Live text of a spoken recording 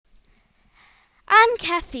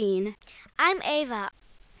caffeine. I'm Ava.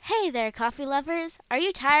 Hey there, coffee lovers. Are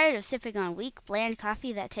you tired of sipping on weak, bland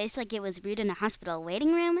coffee that tastes like it was brewed in a hospital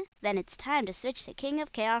waiting room? Then it's time to switch to King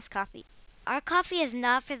of Chaos coffee. Our coffee is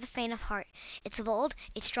not for the faint of heart. It's bold,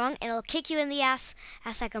 it's strong, and it'll kick you in the ass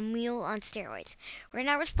like a mule on steroids. We're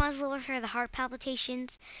not responsible for the heart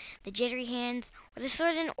palpitations, the jittery hands, or the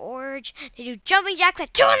sudden urge to do jumping jacks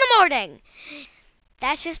at 2 in the morning.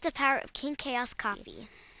 That's just the power of King Chaos coffee.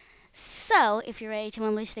 So, if you're ready to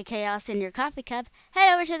unleash the chaos in your coffee cup,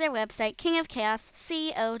 head over to their website,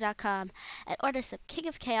 kingofchaosco.com, and order some King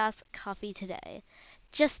of Chaos coffee today.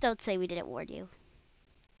 Just don't say we didn't warn you.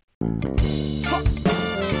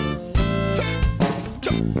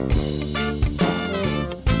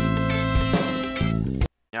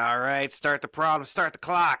 All right, start the problem, start the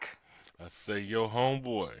clock. I say yo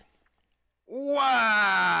homeboy. What?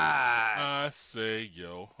 I say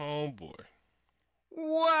yo homeboy.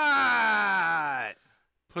 What?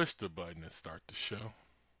 Push the button and start the show.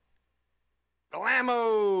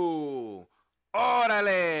 Blammo!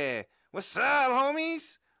 Orale! What's up,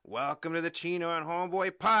 homies? Welcome to the Chino and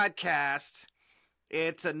Homeboy podcast.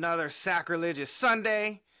 It's another sacrilegious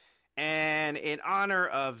Sunday, and in honor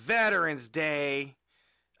of Veterans Day,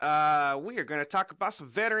 we are going to talk about some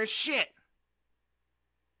veteran shit.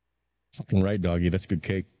 Fucking right, doggy. That's good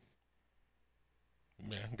cake.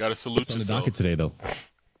 Man, gotta salute What's on the yourself. docket today, though?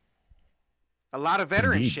 A lot of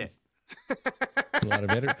veteran Indeed. shit. A lot of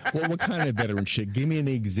veteran. What kind of veteran shit? Give me an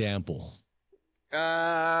example.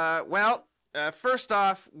 First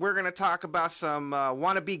off, we're going to talk about some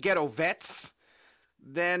wannabe ghetto vets.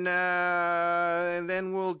 Then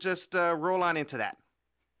we'll just roll on into that.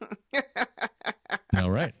 All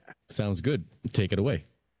right. Sounds good. Take it away.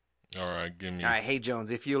 All right, give me. All right, hey, Jones,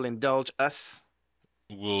 if you'll indulge us.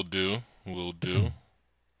 Will do. Will do.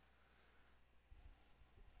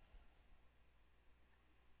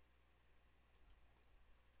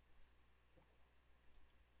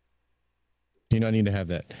 You know, I need to have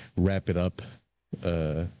that wrap it up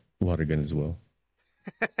water gun as well.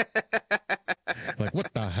 Like,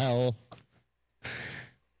 what the hell?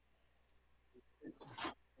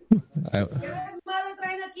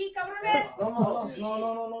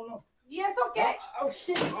 No. ¿Y eso qué? Oh,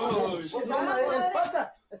 shit. Oh, shit.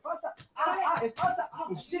 Espalda. Espalda.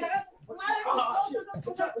 Oh, shit.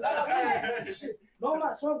 No,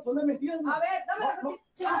 ma, son de mentiras. A ver, dame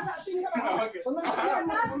son de mentiras.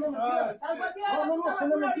 No, son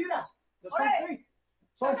de mentiras.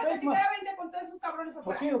 Son fake, ma.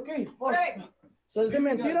 Ok. Es de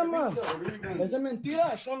mentira, ma. Es de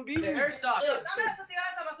mentira. Son vivos.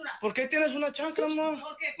 ¿Por qué tienes una chancla, ma?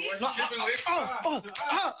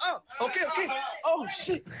 Porque sí. Ok. Oh,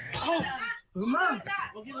 shit. Oh, ma.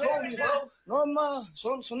 No, ma.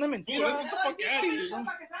 Son de mentira.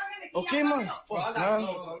 Ok, ma. Fuck, man.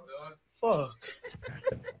 Fuck.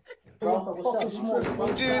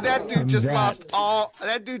 Dude, that dude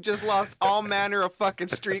just lost all manner of fucking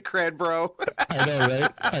street cred, bro. I know,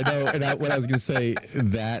 right? I know. And what I was going to say,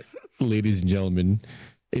 that, ladies and gentlemen,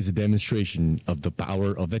 is a demonstration of the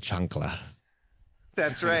power of the chancla.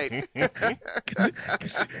 That's right.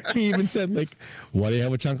 He even said, like, why do you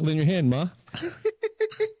have a chancla in your hand, ma?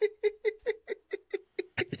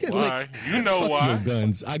 Why? Like, You know fuck why. your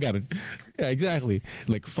guns. I got it. Yeah, exactly.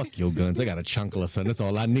 Like, fuck your guns. I got a chancla, son. That's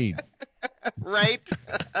all I need. Right?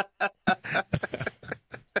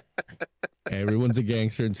 Everyone's a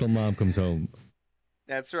gangster until mom comes home.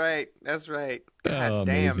 That's right. God Oh,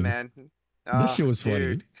 damn, amazing. man. This shit was funny.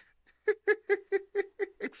 Dude.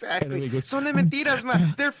 Exactly. And then he goes, Son de mentiras, ma.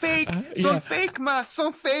 They're fake. yeah. Son fake, ma.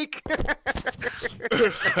 Son fake.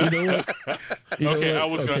 You know what? Okay, I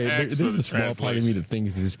was gonna ask for There's the a small part of me translation. that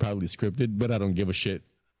thinks this is probably scripted, but I don't give a shit.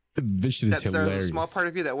 This shit is There's hilarious. a small part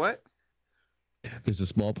of you that what? There's a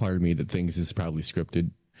small part of me that thinks this is probably scripted,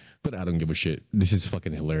 but I don't give a shit. This is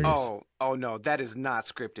fucking hilarious. Oh no, that is not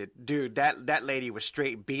scripted, dude. That lady was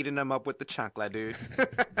straight beating him up with the chancla, dude.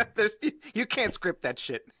 You can't script that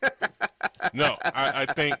shit. No, I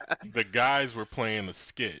think the guys were playing a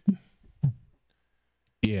skit,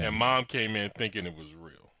 Yeah. and mom came in thinking it was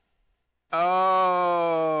real.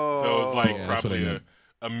 Oh. So it was like Yeah, that's what I probably meant.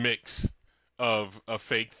 a mix of a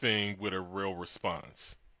fake thing with a real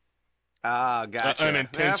response. Ah, gotcha. An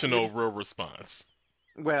unintentional real response.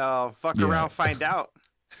 Well, fuck Yeah. around, find out.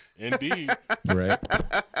 Indeed. Right?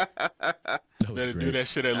 That was Better do great. that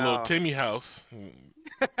shit at Oh. little Timmy house.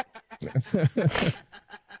 That's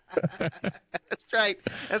right.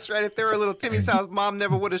 If they were a little Timmy's house, mom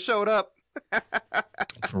never would have showed up.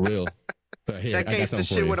 For real. But here, That I got case, the something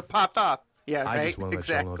for shit you. would have popped off. Yeah, I right? just want to let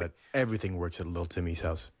y'all know that everything works at Little Timmy's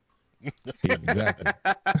house. Yeah, exactly.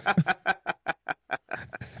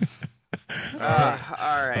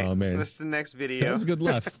 man. What's the next video? That was a good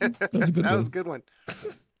laugh. That was a good That one. was a good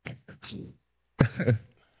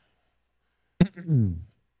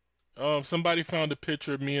one. Somebody found a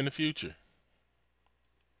picture of me in the future.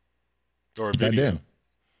 Or a video.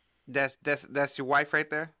 Goddamn. That's your wife right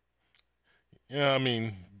there? Yeah, I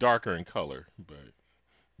mean, darker in color, but,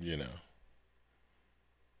 you know.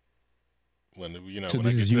 When, So when I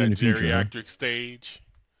this get is to you in that the future, huh? geriatric stage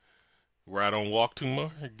where I don't walk too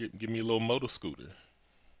much, give me a little motor scooter.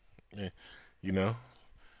 Yeah, you know,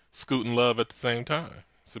 scooting love at the same time.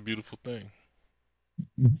 It's a beautiful thing.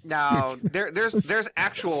 Now there's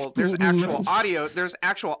actual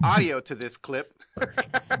audio to this clip.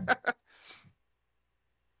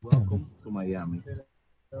 Welcome to Miami.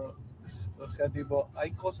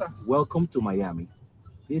 Welcome to Miami.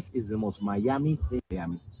 This is the most Miami thing.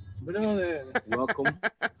 Miami. Welcome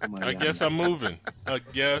to Miami. I guess I'm moving.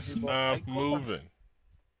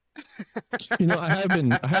 You know, I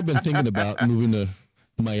have been thinking about moving to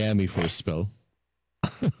Miami for a spell.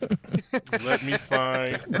 Let me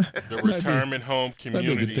find the retirement home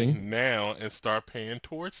community now and start paying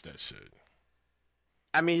towards that shit.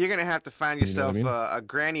 I mean, you're gonna have to find yourself You know what a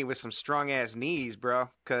granny with some strong ass knees, bro.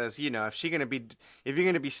 Cause you know, if you're gonna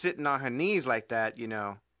be sitting on her knees like that, you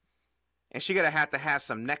know, and she gonna have to have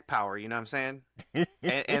some neck power. You know what I'm saying?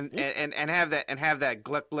 and have that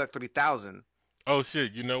Gluck 3000. Oh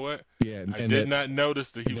shit! You know what? Yeah, I did not notice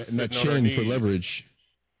that he was sitting on her chin knees. for leverage.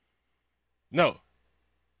 No,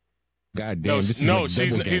 God damn, no, this is no. like She's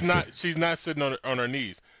double he's gangster. not. She's not sitting on her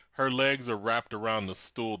knees. Her legs are wrapped around the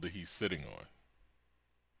stool that he's sitting on.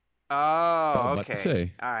 Oh, I was about to okay.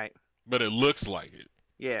 say. All right. But it looks like it.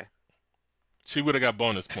 Yeah. She would have got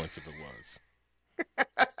bonus points if it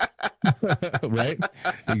was. Right?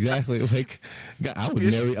 Exactly. Like, God, I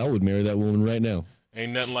would marry that woman right now.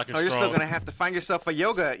 Ain't nothing like a You're strong. still gonna have to find yourself a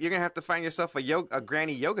yoga. You're gonna have to find yourself a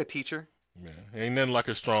granny yoga teacher. Yeah, ain't nothing like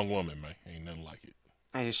a strong woman, man. Ain't nothing like it.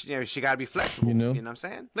 And she gotta be flexible. You know? You know what I'm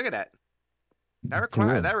saying? Look at that. For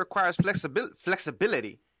real. That requires flexibility.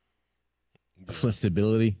 Flexibility.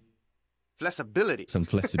 Flexibility. Some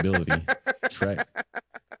flexibility. That's right.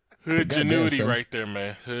 Hood Goddamn, genuity son. right there,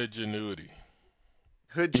 man. Hood genuity.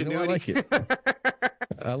 Hood You know, I like genuity.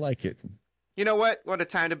 I like it. You know what? What a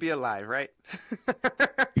time to be alive, right?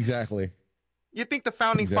 Exactly. You think the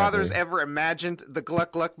founding fathers ever imagined the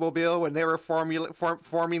Gluck Mobile when they were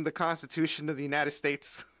forming the Constitution of the United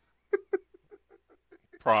States?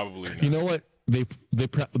 Probably not. You know what? They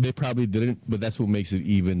probably didn't, but that's what makes it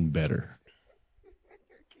even better.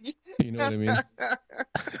 You know what I mean?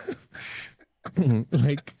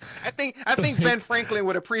 Like, I think Ben Franklin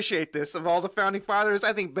would appreciate this. Of all the founding fathers,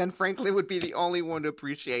 I think Ben Franklin would be the only one to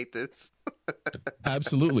appreciate this.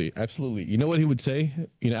 absolutely, absolutely. You know what he would say?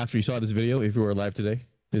 You know, after he saw this video, if he were alive today,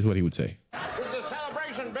 this is what he would say. This is a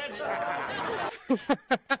celebration, bitch.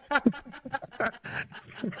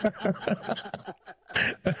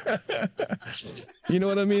 You know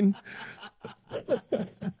what I mean?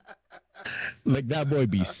 Like, that boy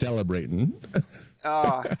be celebrating.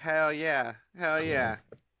 Oh, hell yeah. Hell yeah.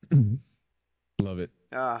 Love it.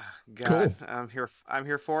 Oh, God. Cool. I'm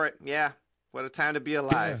here for it. Yeah. What a time to be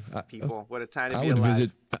alive, Yeah, people. What a time to I be would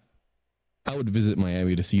alive. visit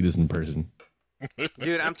Miami to see this in person.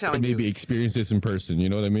 Dude, I'm And telling maybe you, experience this in person. You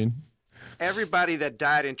know what I mean? everybody that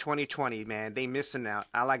died in 2020, man, they missing out.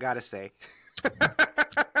 All I gotta say.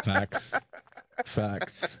 Facts.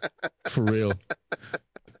 Facts. For real.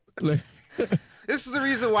 Like, This is the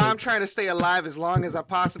reason why I'm trying to stay alive as long as I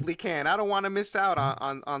possibly can. I don't want to miss out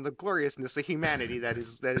on the gloriousness of humanity that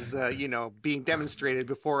is being demonstrated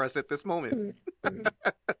before us at this moment.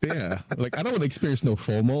 yeah. Like, I don't want to experience no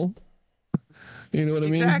FOMO. You know what I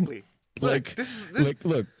mean? Exactly. Like, Look, this. like,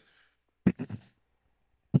 look.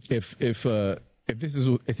 If this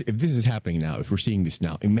is happening now, if we're seeing this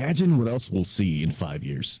now, imagine what else we'll see in 5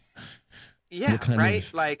 years. Yeah, What kind right?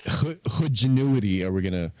 of Like, hoodgenuity are we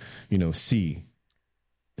gonna, see?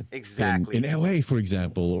 exactly. In LA, for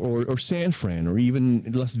example, or San Fran, or even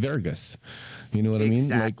Las Vegas. You know what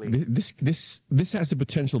Exactly. I mean? Like, this has the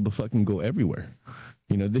potential to fucking go everywhere.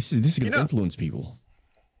 You know, this is gonna influence people.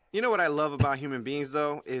 You know what I love about human beings,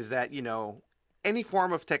 though, is that, any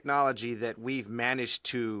form of technology that we've managed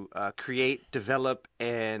to create, develop,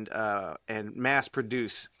 and mass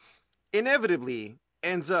produce inevitably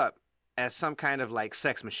ends up as some kind of like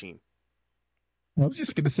sex machine. I was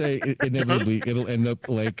just gonna say, inevitably, it'll end up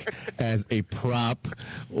like as a prop,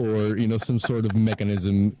 or some sort of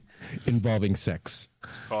mechanism involving sex.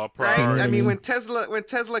 Call Right? priority. I mean, when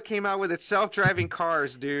Tesla came out with its self-driving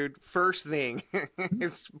cars, dude, first thing,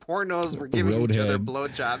 his pornos were giving each other Roadhead.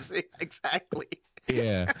 blowjobs. Exactly.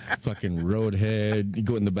 Yeah, fucking roadhead. You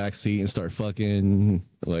go in the back seat and start fucking.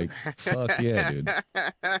 Like, fuck yeah, dude.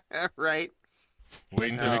 Right.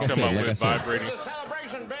 Wait until Like they I come said, out like I with said. vibrating.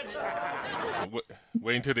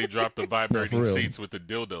 Wait until they drop the vibrating real. seats with the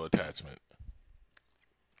dildo attachment.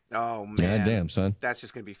 Oh man. God damn, son. That's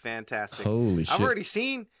just gonna be fantastic. Holy shit. I've already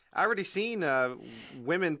seen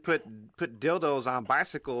women put dildos on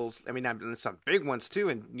bicycles. I mean, some big ones too,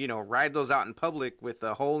 and ride those out in public with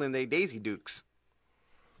a hole in their Daisy Dukes.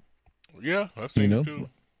 Yeah, I've seen it too.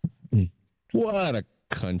 What a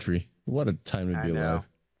country. What a time to I be know. alive.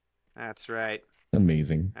 That's right.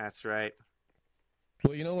 Amazing. That's right.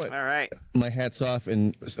 Well, you know what? All right. My hat's off,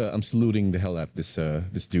 and I'm saluting the hell out of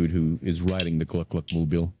this dude who is riding the Gluck Gluck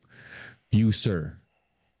Mobile. You, sir,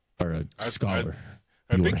 are a scholar.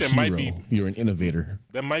 I You're think a that hero. might be You're an innovator.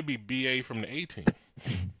 that might be BA from the A-Team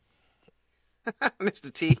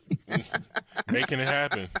Mr. T. making it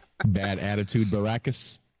happen. Bad attitude,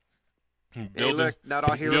 Baracus. Hey, look, not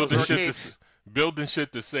all heroes building are shit capes. building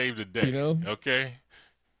shit to save the day. You know? Okay.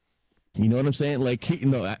 You know what I'm saying? Like,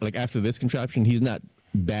 like after this contraption, he's not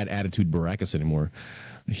bad attitude Baracus anymore.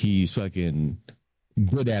 He's fucking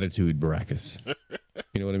good attitude Baracus.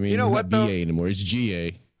 You know what I mean? You know He's what, not though? BA anymore. It's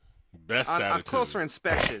GA. Best On attitude. closer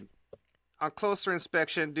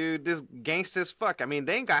inspection, dude, this gangsta as fuck. I mean,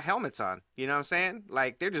 they ain't got helmets on. You know what I'm saying?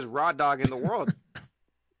 Like, they're just raw dogging the world.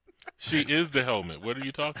 She is the helmet. What are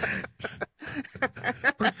you talking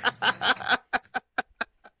about?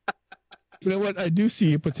 You know what? I do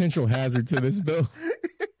see a potential hazard to this, though.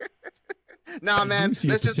 Nah, I man, do see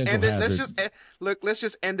a let's just end potential it. hazard. Let's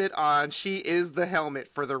just end it on she is the helmet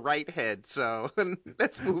for the right head. So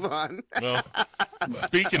let's move on. Well,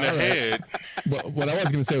 speaking All right. ahead, But what I was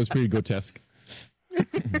going to say was pretty grotesque.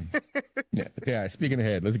 Yeah, speaking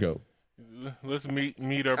ahead, let's go. let's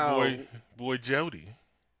meet our Oh. boy Jody.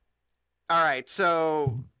 All right,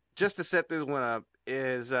 so just to set this one up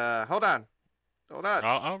is hold on.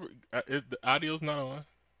 The audio's not on.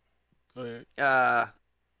 Go ahead.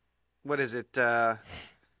 What is it? To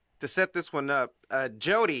set this one up,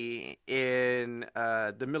 Jody in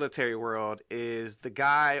the military world is the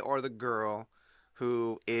guy or the girl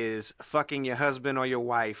who is fucking your husband or your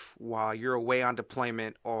wife while you're away on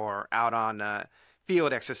deployment or out on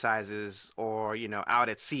field exercises or out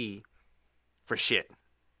at sea for shit.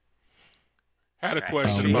 Had a Right.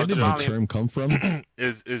 question Where about did Jody. the term come from?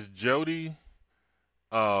 is Jody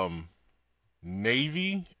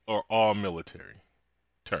Navy or all military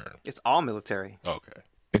term? It's all military. Okay.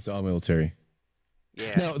 It's all military.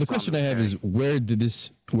 Yeah. Now, the it's all question I have military. is, where did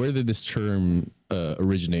this term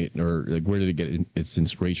originate, or like where did it get its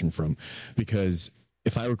inspiration from? Because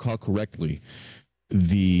if I recall correctly,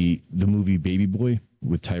 the movie Baby Boy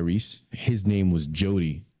with Tyrese, his name was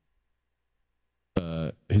Jody.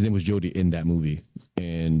 His name was Jody in that movie,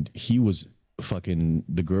 and he was fucking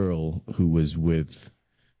the girl who was with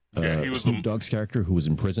Yeah, he was Snoop the- Dogg's character who was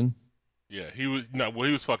in prison. Yeah, he was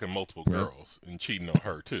fucking multiple Right. girls and cheating on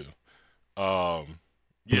her too. Yeah,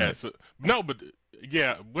 Right. so no, but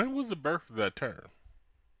yeah, when was the birth of that term?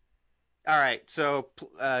 All right, so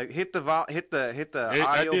hit the I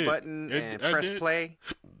audio did. button It- and I press did. play.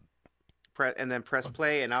 And then press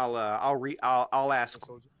play, and I'll ask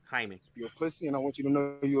Jaime. You a pussy, and I want you to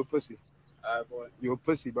know you a pussy. Alright, boy. You a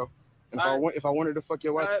pussy, bro. And Alright. if I wanted to fuck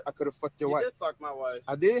your wife, Alright. I could have fucked your You wife. did fuck my wife.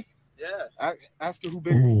 I did. Yeah, Ask her who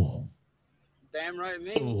bigger. Ooh. damn right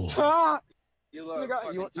me. Ooh. Ah! You look Nigga,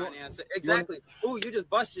 fucking you- tiny ass. Exactly. Ooh, you just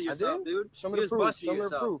busted yourself, dude. Show me You the just proof. busted Show me the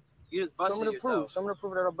yourself. proof. You just Show busted me the yourself. proof. Show me the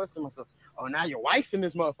proof that I busted myself. Oh, now your wife in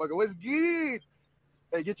this motherfucker. What's good?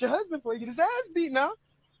 Hey, get your husband before you get his ass beat now.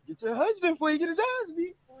 Get your husband before you get his ass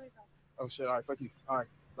beat. Oh shit! All right, fuck you. All right,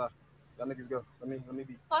 bye. Y'all niggas go. Let me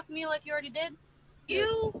be. Fuck me like you already did.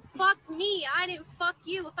 You fucked me. I didn't fuck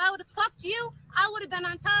you. If I would have fucked you, I would have been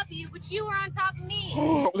on top of you, but you were on top of me.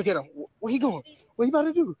 Look at him. Where he going? What he about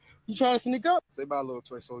to do? You trying to sneak up? Say bye, little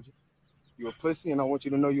toy soldier. You a pussy, and I want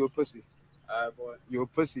you to know you a pussy. Alright, boy. You a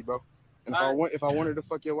pussy, bro. And Alright. if I wanted to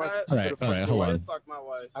fuck your wife, Alright. I All right, could've all right, fucked hold your You on. did fuck my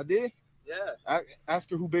wife. I did. Yeah. Ask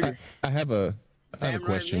her who bigger. I have a Damn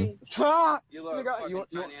question. Right, me. Ah! You look Nigga, fucking you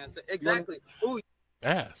want- tiny ass. Exactly. Ooh,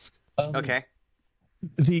 Ask. Okay.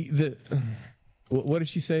 The what did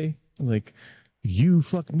she say? Like, you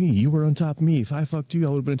fucked me. You were on top of me. If I fucked you, I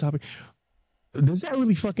would have been on top of you. Does that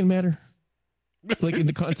really fucking matter? Like in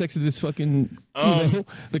the context of this fucking,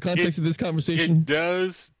 the context of this conversation. It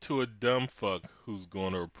does to a dumb fuck who's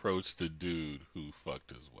going to approach the dude who fucked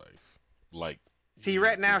his wife. Like, See, he's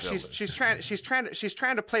right now the villain. she's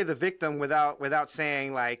trying to play the victim without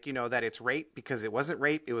saying like that it's rape, because it wasn't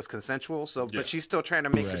rape, it was consensual. So, Yeah. but she's still trying to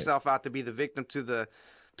make Right. herself out to be the victim to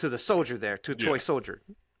the soldier there, to toy soldier.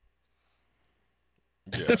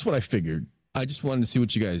 Yeah. That's what I figured. I just wanted to see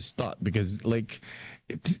what you guys thought because, like,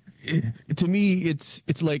 to me, it's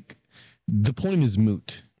like the point is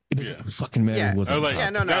moot. It doesn't fucking matter what's on top. Yeah,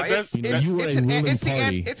 no.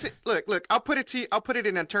 Look. I'll put it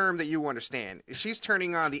in a term that you understand. She's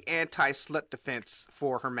turning on the anti-slut defense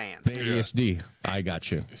for her man. The ASD. I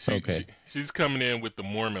got you. Okay. She's coming in with the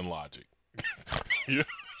Mormon logic. Yeah.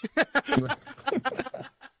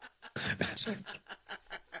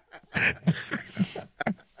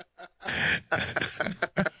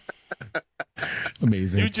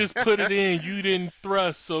 Amazing. You just put it in. You didn't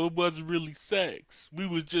thrust, so it wasn't really sex. We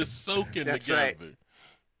was just soaking together. Right.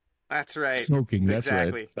 That's right. Soaking. That's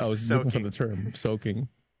exactly. right. I was looking for the term soaking.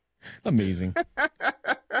 Amazing.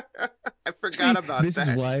 I forgot about this that.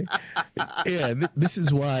 Is why. Yeah. This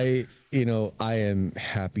is why I am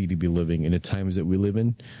happy to be living in the times that we live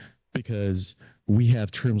in, because we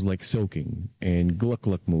have terms like soaking and gluck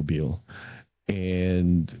gluck mobile,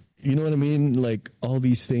 and you know what I mean, like all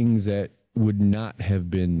these things that would not have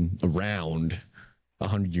been around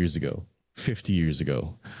 100 years ago, 50 years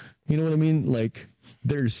ago. You know what I mean? Like,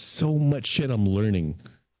 there's so much shit I'm learning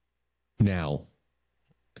now.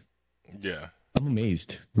 Yeah. I'm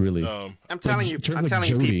amazed, really. I'm telling you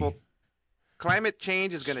people, climate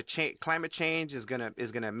change is gonna change. Climate change is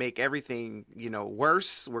gonna make everything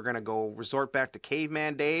worse. We're gonna go resort back to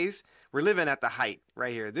caveman days. We're living at the height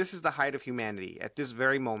right here. This is the height of humanity at this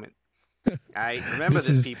very moment. I remember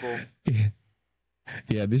this, people.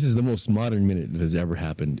 Yeah, this is the most modern minute that has ever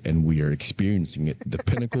happened, and we are experiencing it. The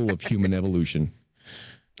pinnacle of human evolution.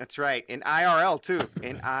 That's right. In IRL too.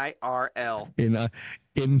 In IRL.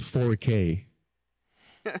 In 4K.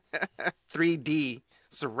 3D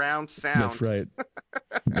surround sound. That's right.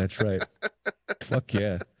 That's right. Fuck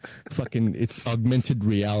yeah. Fucking, it's augmented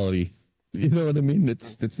reality. You know what I mean?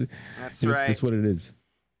 That's right. That's what it is.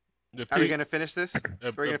 Are we gonna finish this? Are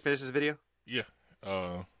we gonna finish this video? Yeah.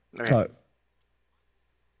 Okay.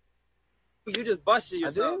 You just busted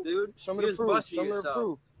yourself, dude. Show me the proof. Show me the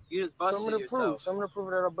proof. You just busted yourself. Show me the proof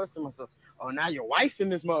that I busted myself. Oh, now your wife in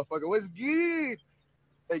this motherfucker. What's good?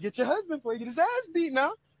 Hey, get your husband before you get his ass beat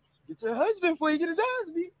now. Get your husband before you get his ass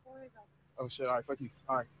beat. Oh shit! All right, fuck you.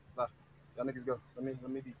 All right, bye. Y'all niggas go. Let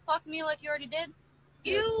me be. Fuck me like you already did.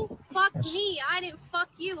 You fucked me. I didn't fuck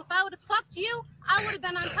you. If I would have fucked you, I would have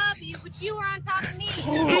been on top of you, but you were on top of me.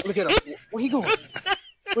 Oh, look at him. Where he going?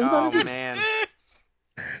 Oh man.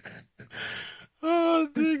 Oh,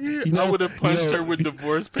 dig I would have punched her with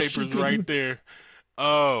divorce papers right there.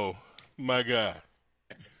 Oh my god.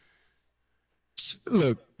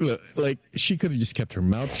 Look, like she could have just kept her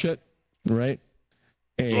mouth shut, right?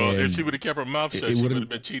 And well, if she would have kept her mouth shut, she would have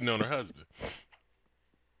been cheating on her husband.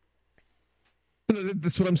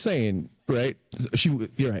 That's what I'm saying, right?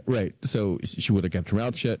 You're right. So she would have kept her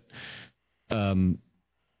mouth shut.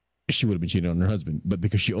 She would have been cheating on her husband, but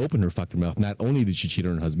because she opened her fucking mouth, not only did she cheat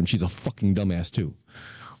on her husband, she's a fucking dumbass too.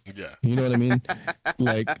 Yeah. You know what I mean?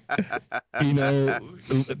 Like,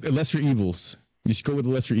 lesser evils. Just go with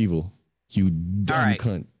the lesser evil. You dumb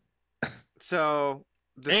cunt. So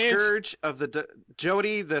the scourge of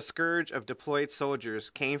Jody, the scourge of deployed soldiers,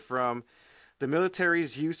 came from the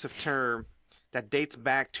military's use of term that dates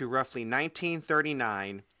back to roughly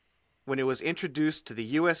 1939, when it was introduced to the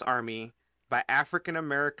U.S. Army by African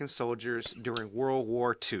American soldiers during World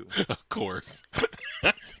War II. Of course.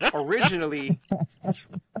 Originally,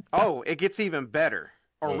 it gets even better.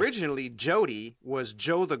 Originally, Jody was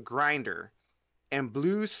Joe the Grinder, and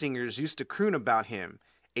blues singers used to croon about him,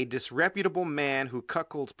 a disreputable man who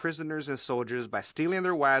cuckolds prisoners and soldiers by stealing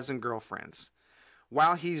their wives and girlfriends.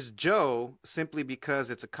 While he's Joe, simply because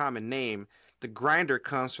it's a common name, the grinder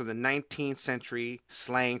comes from the 19th century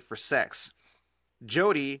slang for sex.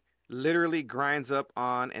 Jody literally grinds up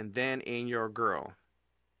on and then in your girl.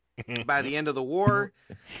 By the end of the war,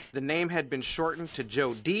 the name had been shortened to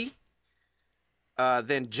Joe D.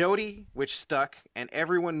 Then Jody, which stuck, and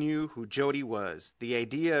everyone knew who Jody was. The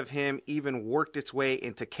idea of him even worked its way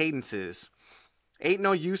into cadences. Ain't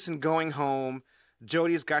no use in going home.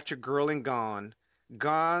 Jody's got your girl and gone.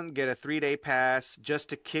 Gone, get a 3-day pass just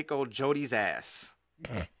to kick old Jody's ass.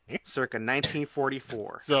 Circa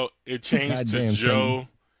 1944. So it changed to Joe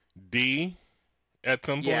D at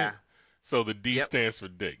some point? Yeah. So the D stands for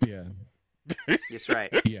dick. Yeah. That's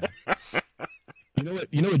right. Yeah. You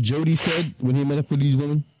know what Jody said when he met up with these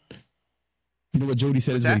women? You know what Jody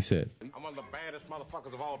said is what he said. I'm one of the baddest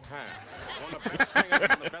motherfuckers of all time. One of the best singers,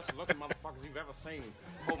 one of the best looking motherfuckers you've ever seen.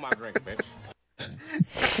 Hold my drink, bitch.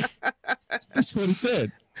 That's what he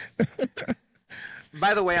said.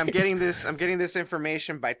 By the way, I'm getting this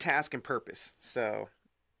information by task and purpose. So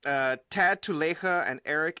Tad Tuleja and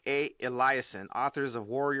Eric A. Eliason, authors of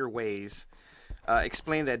Warrior Ways,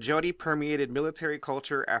 explain that Jody permeated military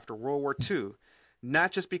culture after World War II,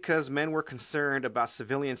 not just because men were concerned about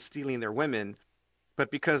civilians stealing their women,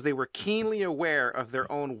 but because they were keenly aware of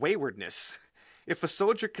their own waywardness. If a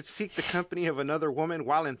soldier could seek the company of another woman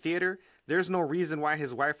while in theater, there's no reason why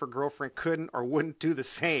his wife or girlfriend couldn't or wouldn't do the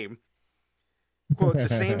same. Quote, the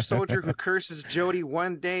same soldier who curses Jody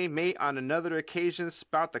one day may on another occasion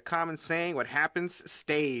spout the common saying, what happens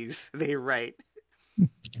stays, they write.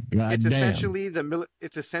 It's essentially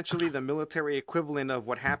the military equivalent of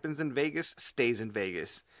what happens in Vegas stays in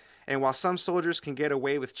Vegas. And while some soldiers can get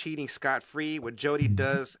away with cheating scot-free, what Jody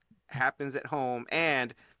does happens at home,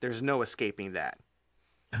 and there's no escaping that.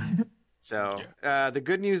 So the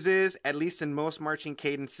good news is, at least in most marching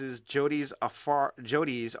cadences, Jodies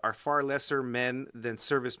are far lesser men than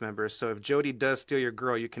service members. So if Jody does steal your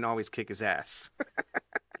girl, you can always kick his ass.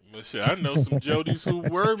 Well, shit, I know some Jodies who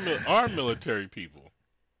are military people.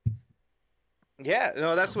 Yeah,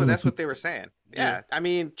 no, that's what they were saying. Yeah, I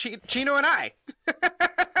mean, Chino and I.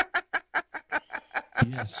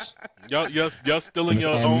 Yes. Y'all stealing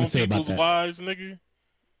your own people's wives, nigga?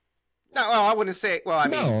 No, well, I wouldn't say. Well, I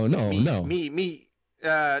mean, no.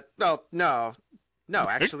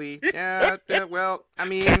 Actually, well, I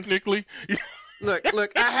mean, technically.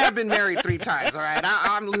 look, I have been married 3 times. All right,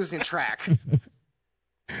 I'm losing track.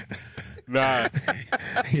 Nah.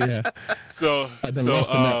 Yeah. So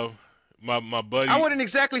my buddy. I wouldn't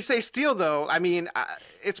exactly say steal though. I mean,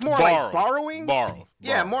 it's more borrow. Like borrowing. Borrow.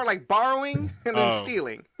 Yeah, more like borrowing than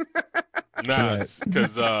stealing. Nah,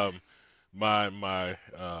 because my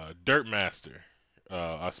dirt master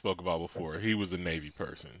I spoke about before, he was a Navy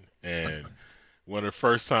person, and one of the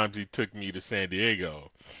first times he took me to San Diego,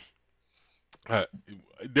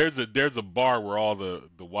 there's a bar where all the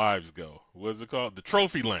wives go. What is it called? The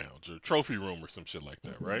Trophy Lounge or Trophy Room or some shit like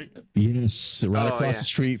that, right? Yes, right across the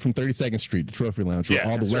street from 32nd Street, the Trophy Lounge, where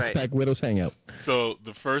all the Westpac widows hang out. So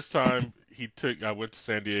the first time I went to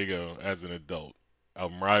San Diego as an adult.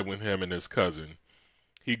 I'm riding with him and his cousin.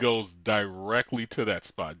 He goes directly to that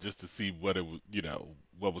spot just to see what it was,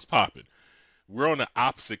 what was popping. We're on the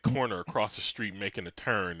opposite corner across the street making a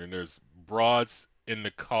turn, and there's broads in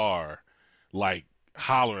the car, like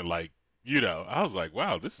hollering, like, I was like,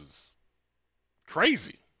 wow, this is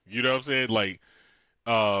crazy. You know what I'm saying? Like,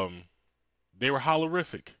 they were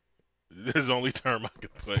hollerific. There's the only term I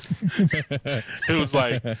could put. It was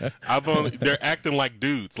like, they're acting like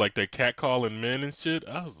dudes, like they're catcalling men and shit.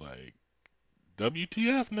 I was like,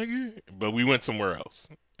 WTF, nigga? But we went somewhere else.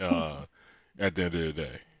 At the end of the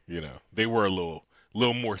day, they were a little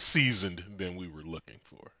more seasoned than we were looking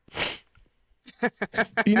for.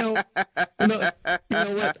 You know what?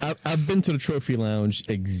 I've been to the Trophy Lounge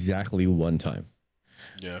exactly one time.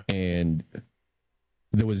 Yeah. And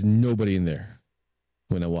there was nobody in there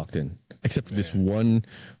when I walked in, except for this one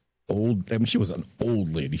old. I mean, she was an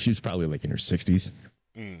old lady. She was probably like in her 60s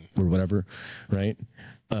or whatever, right?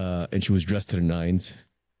 And she was dressed to the nines.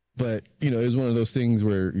 But it was one of those things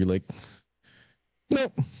where you're like,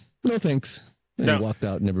 no thanks. And I walked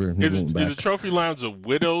out, never went back. Is the Trophy Lounge a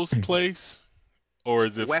widow's place, or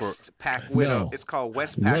is it Westpac Widow? No. It's called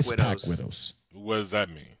Westpac Widows. What does that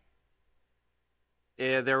mean?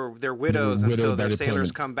 Yeah, they're widows until their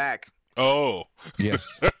sailors come back. Oh,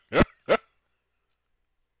 yes.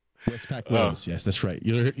 Westpac Widows. Yes, that's right.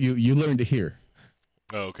 You learn to hear.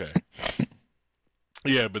 Oh, okay.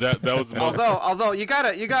 Yeah, but that was although you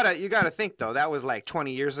gotta think though, that was like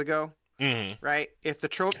 20 years ago. Mm-hmm. Right? If the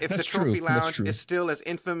Trophy Lounge is still as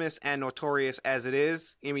infamous and notorious as it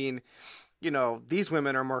is, I mean, these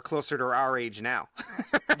women are more closer to our age now.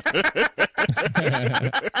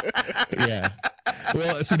 Yeah.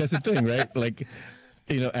 Well, see, that's the thing, right? Like,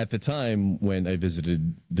 at the time when I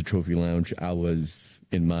visited the Trophy Lounge, I was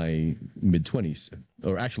in my mid-20s,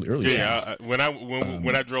 or actually early 20s. Yeah, when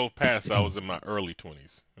I drove past, I was in my early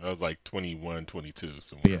 20s. I was like 21, 22,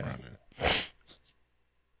 somewhere around there.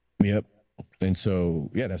 Yep. And so,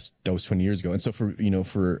 yeah, that was 20 years ago. And so for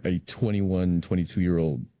a 21,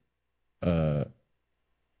 22-year-old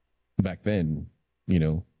back then,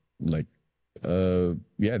 this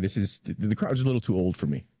is the crowd's a little too old for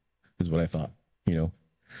me, is what I thought,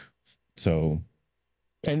 So,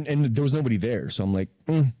 and there was nobody there, so I'm like,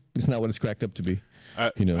 it's not what it's cracked up to be.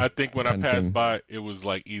 I think when I passed by, it was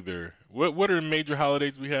like either what are the major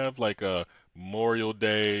holidays we have, like Memorial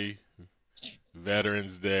Day,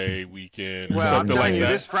 Veterans Day weekend, or something like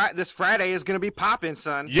that. This Friday is gonna be popping,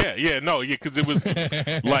 son. Yeah, because it was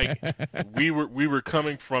like we were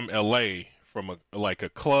coming from LA from a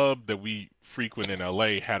club that we frequent in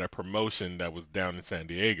LA had a promotion that was down in San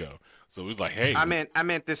Diego. So it was like, hey. I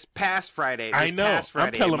meant this past Friday. I know.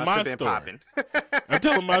 I'm telling my story. I'm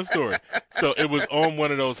telling my story. So it was on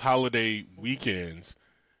one of those holiday weekends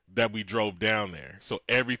that we drove down there. So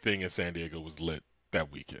everything in San Diego was lit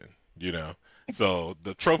that weekend, you know. So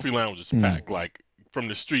the trophy lounge was packed. Like from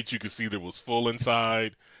the streets, you could see there was full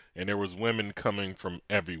inside, and there was women coming from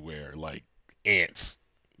everywhere, like ants,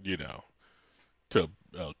 you know, to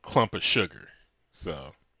a clump of sugar.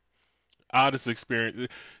 So oddest experience.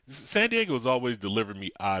 San Diego has always delivered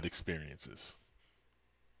me odd experiences.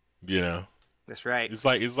 You know. That's right. It's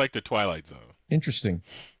like the Twilight Zone. Interesting.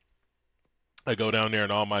 I go down there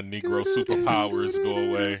and all my Negro superpowers go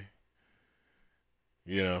away.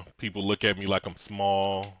 You know, people look at me like I'm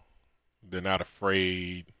small. They're not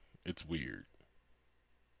afraid. It's weird.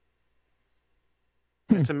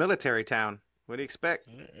 It's a military town. What do you expect?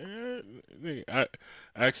 I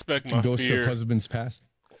expect my Ghosts fear. of husbands past.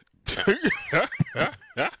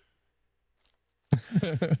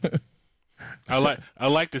 I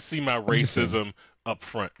like to see my racism up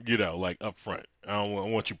front, you know, like up front. I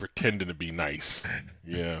don't want you pretending to be nice.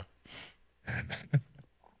 Yeah.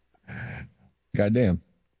 Goddamn.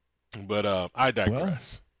 But I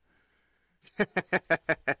digress.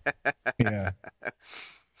 Yeah.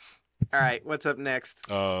 All right, what's up next?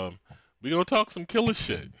 We gonna talk some killer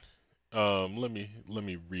shit. Let me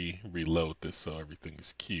reload this so everything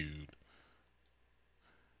is queued.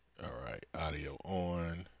 All right, audio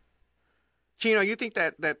on. Chino, you think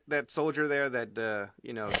that soldier there that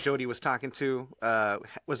you know Jody was talking to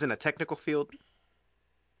was in a technical field?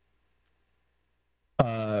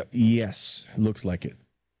 Yes, looks like it.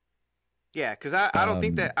 Yeah, because I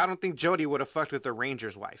don't think Jody would have fucked with the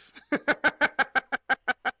Ranger's wife.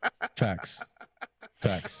 Facts.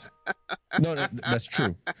 No, that's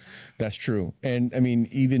true. That's true. And I mean,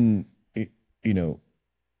 even you know,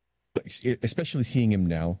 especially seeing him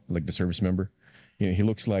now, like the service member, you know, he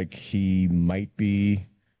looks like he might be,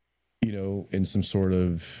 you know, in some sort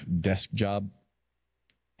of desk job.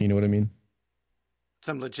 You know what I mean?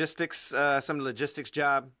 Some logistics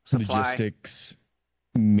job, supply. Logistics,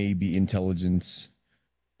 maybe intelligence,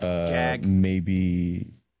 JAG.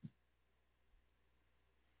 maybe.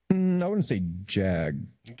 I wouldn't say JAG.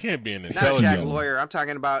 You can't be an Not intelligent JAG lawyer. I'm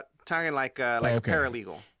talking like a okay.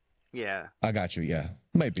 paralegal. Yeah. I got you. Yeah,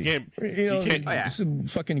 might be. You can't- some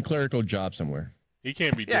fucking clerical job somewhere. He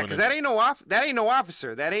can't be Yeah, doing because it. that ain't no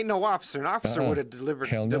officer. An officer would have delivered.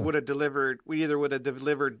 Hell no. We either would have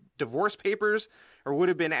delivered divorce papers or would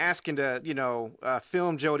have been asking to, you know,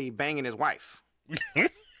 film Jody banging his wife.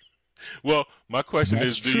 Well, my question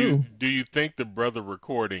That's is, true. do you think the brother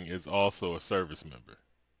recording is also a service member?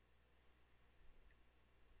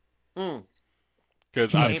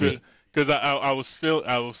 Because I was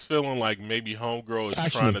feeling like maybe homegirl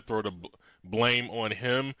is trying to throw the blame on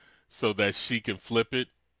him so that she can flip it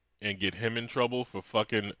and get him in trouble for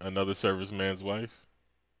fucking another serviceman's wife.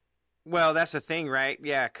 Well, that's the thing, right?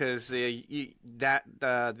 Yeah, because that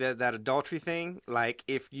adultery thing, like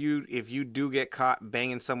if you do get caught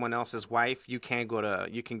banging someone else's wife, you can go.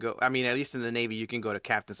 I mean, at least in the Navy, you can go to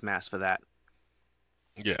captain's mast for that.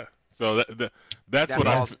 Yeah. So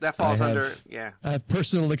that falls under. Yeah. I have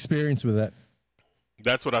personal experience with that.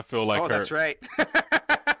 That's what I feel like. That's right.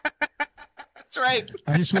 That's right.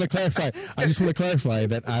 I just want to clarify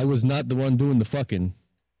that I was not the one doing the fucking,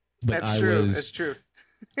 but That's true. That's true.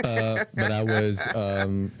 But I was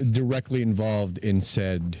directly involved in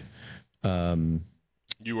said. You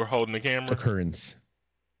were holding the camera. Occurrence.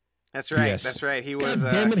 That's right. Yes. That's right. He was.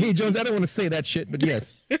 God damn it, hey Jones! I don't want to say that shit, but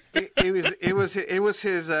yes. It was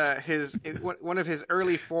his one of his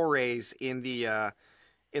early forays in the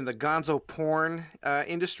gonzo porn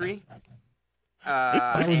industry.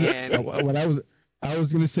 I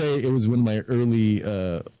was gonna say it was one of my early.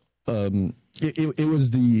 It was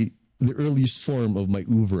the earliest form of my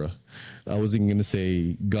oeuvre. I wasn't gonna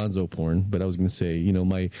say gonzo porn, but I was gonna say, you know,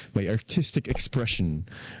 my artistic expression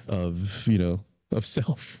of, you know, of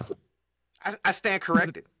self. I stand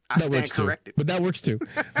corrected. But that works too.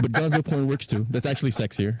 But gonzo porn works too. That's actually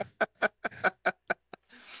sexier.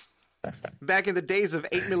 Back in the days of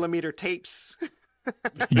 8mm tapes.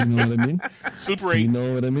 You know what I mean? Super 8. You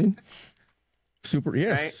know what I mean? Super.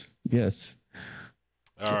 Yes. Right? Yes.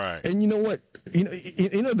 All right. And you know what?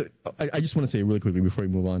 I just want to say really quickly before we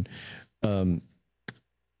move on.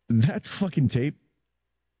 That fucking tape.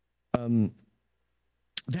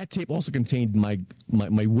 That tape also contained my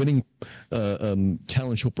winning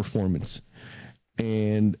talent show performance,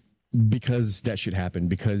 and because that shit happened,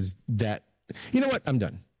 because that, you know what? I'm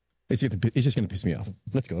done. It's just gonna piss me off.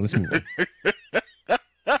 Let's go. Let's move on.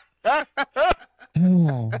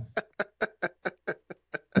 Oh.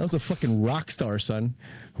 That was a fucking rock star, son.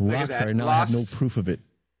 Look at Rock star. that. Now I have no Lost. proof of it.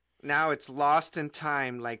 Now it's lost in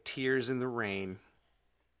time like tears in the rain.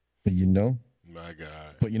 You know? My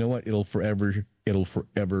God. But you know what? It'll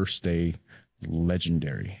forever stay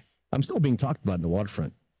legendary. I'm still being talked about in the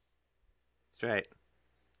waterfront. That's right.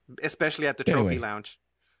 Especially at the trophy Anyway. lounge.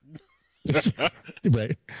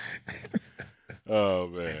 Right. Oh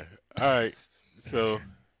man. All right. So,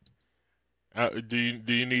 do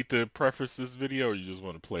you need to preface this video, or you just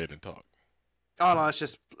want to play it and talk? Oh no, it's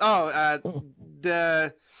just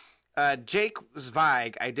the Jake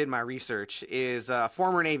Zweig. I did my research. Is a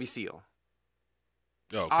former Navy SEAL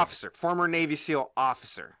Okay. officer. Former Navy SEAL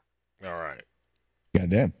officer. All right.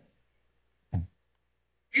 Goddamn.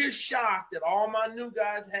 You're shocked that all my new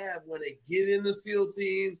guys have when they get in the SEAL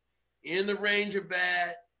teams, in the Ranger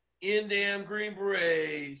Bat, in damn Green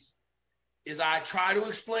Berets, is I try to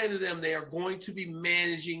explain to them they are going to be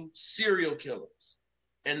managing serial killers.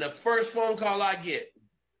 And the first phone call I get,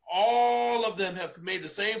 all of them have made the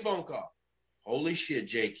same phone call. Holy shit,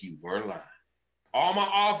 Jake, you weren't lying. All my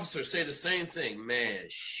officers say the same thing. Man,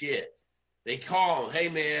 shit. They call them, hey,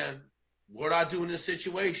 man, what do I do in this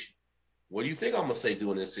situation? What do you think I'm going to say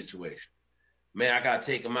do in this situation? Man, I got to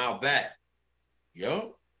take them out back.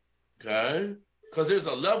 Yo, okay. Because there's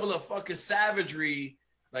a level of fucking savagery.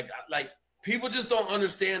 Like people just don't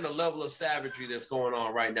understand the level of savagery that's going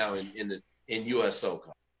on right now in U.S.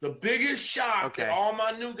 SOCOM. The biggest shock that all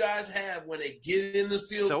my new guys have when they get in the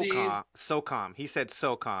SEAL teams. SOCOM. He said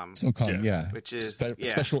SOCOM. SOCOM, yeah. Which is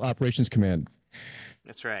Special Operations Command.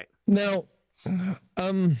 That's right. Now,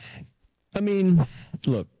 I mean,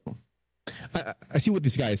 look, I see what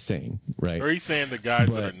this guy is saying, right? Are you saying the guys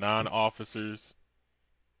that are non-officers?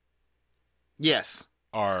 Yes.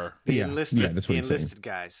 Are the enlisted? Yeah, that's what the he's saying. enlisted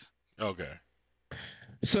guys. Okay.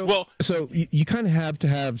 So, you kind of have to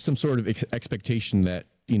have some sort of expectation that,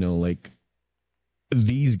 you know, like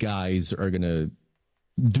these guys are gonna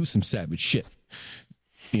do some savage shit.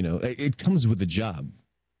 You know, it comes with the job.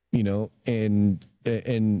 You know, and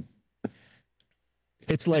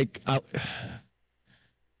it's like I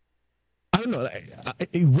don't know.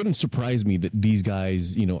 It wouldn't surprise me that these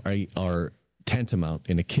guys, you know, are tantamount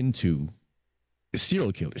and akin to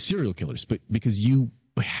serial killers, but because you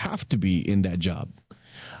have to be in that job.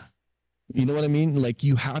 You know what I mean? Like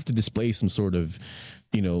you have to display some sort of,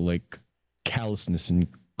 you know, like callousness and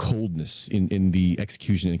coldness in the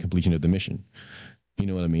execution and completion of the mission. You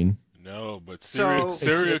know what I mean? No, but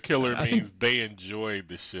serial killer means they enjoy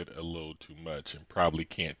the shit a little too much and probably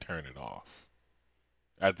can't turn it off.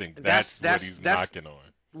 I think that's what he's knocking on.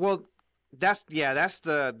 Well, that's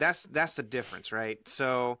the difference, right?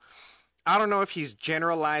 So I don't know if he's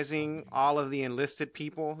generalizing all of the enlisted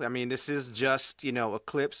people. I mean, this is just, you know, a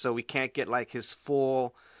clip, so we can't get like his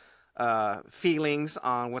full feelings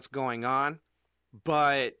on what's going on.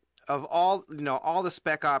 But of all, you know, all the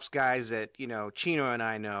Spec Ops guys that, you know, Chino and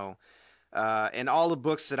I know, and all the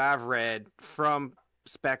books that I've read from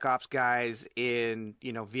Spec Ops guys in,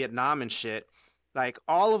 you know, Vietnam and shit, like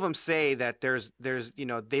all of them say that there's, you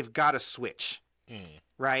know, they've got a switch,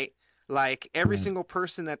 right? Like every single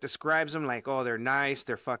person that describes them, like, oh, they're nice,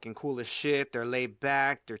 they're fucking cool as shit, they're laid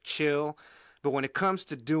back, they're chill. But when it comes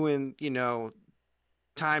to doing, you know,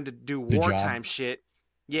 time to do wartime shit,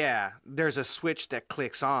 yeah, there's a switch that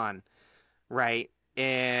clicks on, right?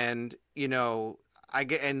 And, you know,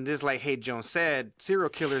 and just like Hey Jones said, serial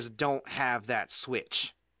killers don't have that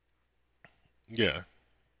switch. Yeah.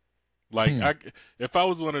 Like if I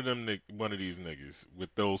was one of these niggas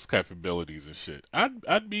with those capabilities and shit,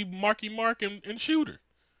 I'd be Marky Mark and Shooter.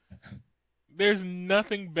 There's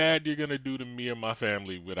nothing bad you're gonna do to me or my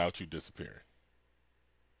family without you disappearing.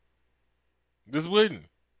 Just wouldn't.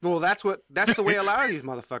 Well, that's the way a lot of these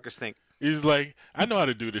motherfuckers think. He's like, I know how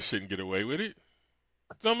to do this shit and get away with it,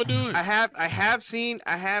 so I'm gonna do it. I have seen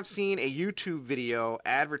a YouTube video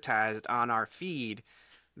advertised on our feed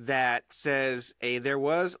that says there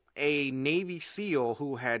was a Navy SEAL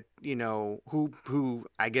who had, you know, who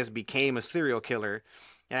I guess became a serial killer,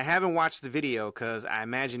 and I haven't watched the video because I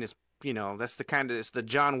imagine it's, you know, that's the kind of, it's the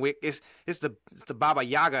John Wick, it's the Baba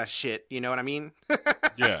Yaga shit, you know what I mean?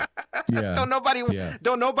 Yeah. Don't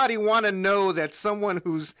nobody want to know that someone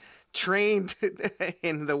who's trained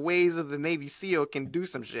in the ways of the Navy SEAL can do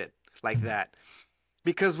some shit like that,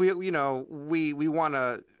 because we want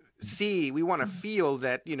to feel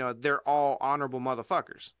that, you know, they're all honorable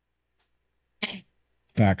motherfuckers.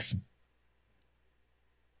 Facts.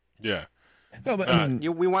 Yeah. No, but I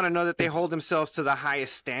mean, we want to know that they hold themselves to the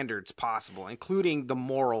highest standards possible, including the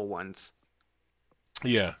moral ones.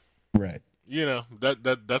 Yeah. Right. you know,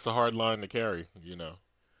 that's a hard line to carry, you know.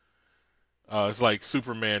 It's like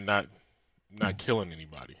Superman not killing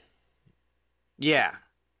anybody. Yeah,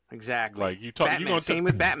 exactly. Like you talk, Batman, you gonna same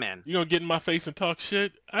with Batman. You gonna get in my face and talk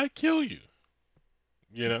shit? I kill you.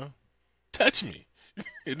 You know, touch me,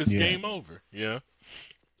 and it's game over. Yeah.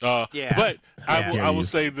 Yeah. But Yeah. I will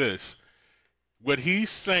say this: what he's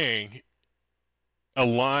saying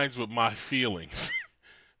aligns with my feelings.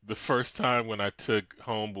 The first time when I took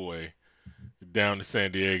Homeboy down to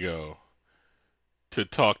San Diego to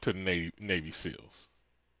talk to the Navy SEALs.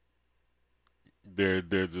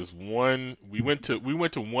 There's this one. We went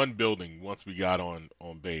to one building once we got on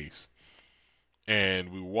base, and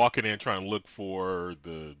we were walking in trying to look for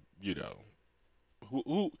the, you know,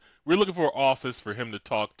 who we're looking for an office for him to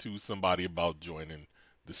talk to somebody about joining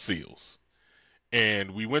the SEALs.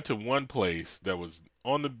 And we went to one place that was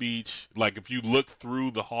on the beach. Like if you look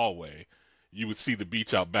through the hallway, you would see the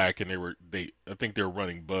beach out back, and I think they were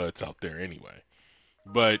running buds out there anyway.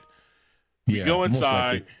 But we go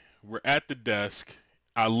inside. We're at the desk.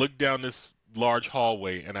 I look down this large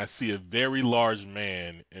hallway, and I see a very large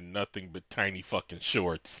man in nothing but tiny fucking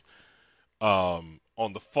shorts on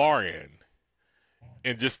the far end.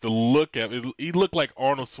 And just to look at it, he looked like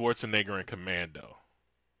Arnold Schwarzenegger in Commando.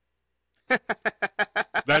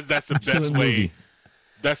 That's the best way.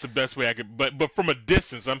 That's the best way I could. But from a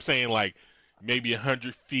distance, I'm saying like maybe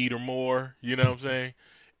 100 feet or more. You know what I'm saying?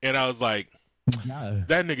 And I was like,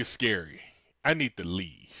 that nigga's scary. I need to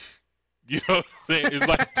leave. You know what I'm saying? It's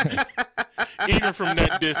like even from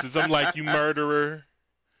that distance, I'm like, you murderer,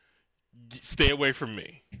 stay away from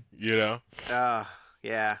me. You know?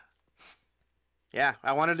 Yeah. Yeah,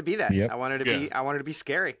 I wanted to be that. Yep. I wanted to be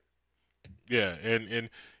scary. Yeah, and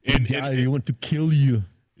I want to kill you.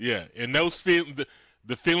 Yeah, and those the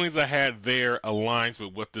feelings I had there aligns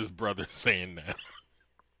with what this brother's saying now.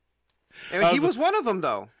 And he was one of them,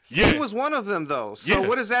 though. Yeah. He was one of them, though. So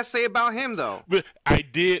what does that say about him, though? But I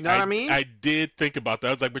did. You know what I mean? I did think about that.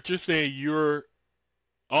 I was like, but you're saying you're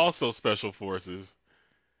also special forces.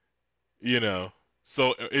 You know,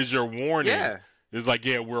 so is your warning? Yeah. It's like,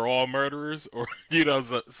 yeah, we're all murderers, or you know,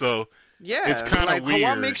 so yeah, it's kind of like, weird.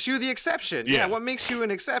 What makes you the exception? Yeah. Yeah, what makes you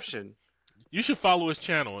an exception? You should follow his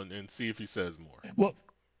channel and see if he says more. Well,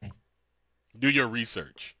 do your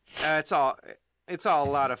research. It's all a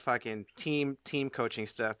lot of fucking team coaching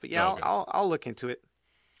stuff. But yeah, Okay. I'll look into it.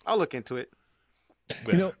 I'll look into it.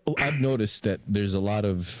 You know, I've noticed that there's a lot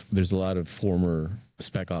of former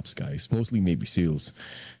Spec Ops guys, mostly Navy SEALs,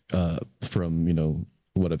 from, you know,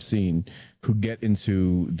 what I've seen, who get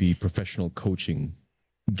into the professional coaching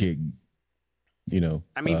gig. You know,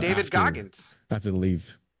 I mean, David Goggins. After they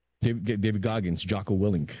leave, David Goggins, Jocko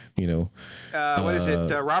Willink. You know, what is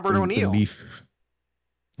it? Robert O'Neill. Leaf.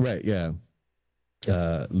 Right. Yeah.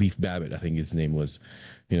 Leaf Babbitt, I think his name was.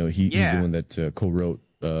 You know, he's the one that co-wrote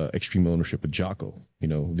Extreme Ownership with Jocko. You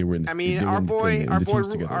know, they were in. I mean, our boy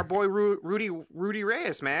Rudy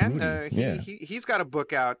Reyes, man. He's got a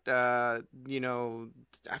book out. You know,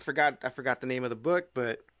 I forgot the name of the book,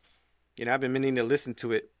 but you know, I've been meaning to listen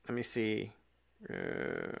to it. Let me see.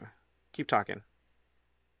 Keep talking.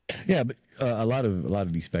 Yeah, but a lot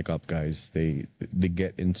of these Spec Op guys, they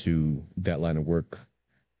get into that line of work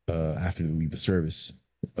after they leave the service.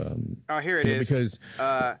 Here it is. Because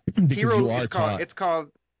Hero. you are taught.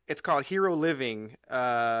 It's called Hero Living.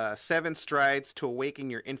 7 Strides to Awaken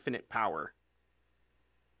Your Infinite Power.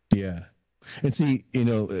 Yeah, and see, you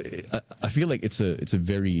know, I feel like it's a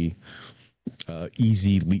very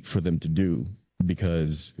easy leap for them to do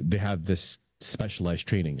because they have this specialized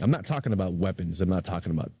training. I'm not talking about weapons. I'm not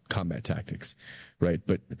talking about combat tactics, right?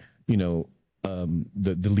 But you know,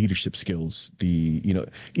 the leadership skills. You know,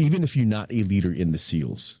 even if you're not a leader in the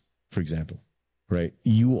SEALs, for example, right?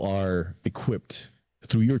 You are equipped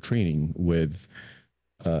through your training with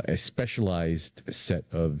a specialized set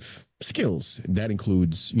of skills. That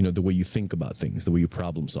includes, you know, the way you think about things, the way you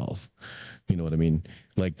problem solve. You know what I mean?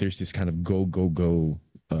 Like there's this kind of go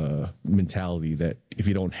mentality that if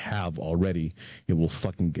you don't have already, it will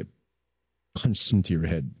fucking get punched into your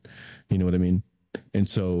head. You know what I mean? And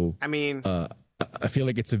so, I mean, I feel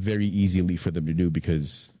like it's a very easy leap for them to do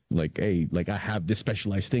because, like, hey, like I have this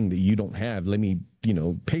specialized thing that you don't have. Let me, you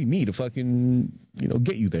know, pay me to fucking, you know,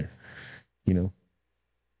 get you there. You know?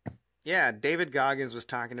 Yeah, David Goggins was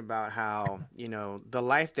talking about how, you know, the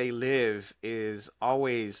life they live is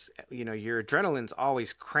always, you know, your adrenaline's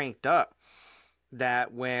always cranked up.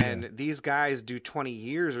 That when these guys do 20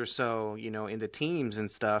 years or so, you know, in the teams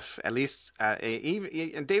and stuff, at least,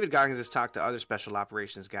 even and David Goggins has talked to other special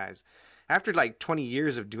operations guys. after like 20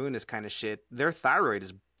 years of doing this kind of shit, their thyroid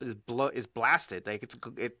is blasted. Like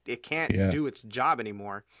it can't Yeah. do its job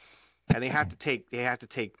anymore, and they have to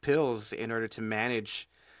take pills in order to manage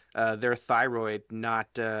their thyroid not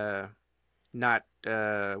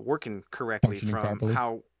working correctly Functioning from properly.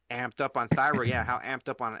 how amped up on thyroid, yeah, how amped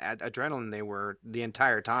up on adrenaline they were the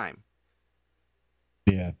entire time.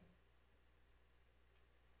 Yeah.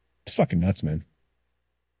 It's fucking nuts, man.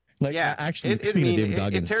 Like, Yeah, actually, it speaking of David it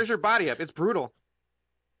Goggins, tears your body up. It's brutal.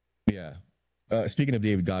 yeah. Speaking of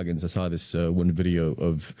David Goggins, I saw this one video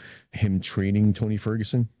of him training Tony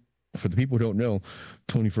Ferguson. For the people who don't know,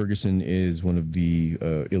 Tony Ferguson is one of the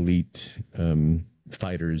elite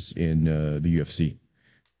fighters in the UFC. I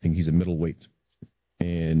think he's a middleweight,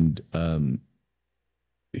 and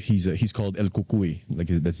he's called El Cucuy, like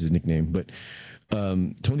that's his nickname. But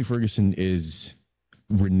Tony Ferguson is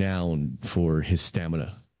renowned for his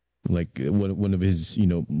stamina. Like one of his,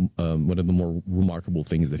 one of the more remarkable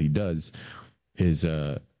things that he does is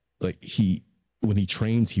when he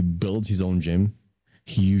trains, he builds his own gym.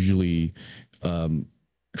 He usually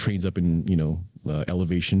trains up in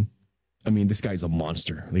elevation. I mean, this guy's a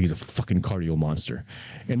monster. Like, he's a fucking cardio monster.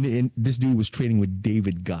 And this dude was training with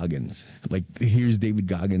David Goggins. Like, here's David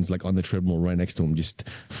Goggins, like, on the treadmill right next to him, just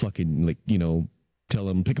fucking, like, tell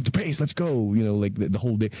him, pick up the pace, let's go. Like, the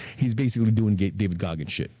whole day. He's basically doing David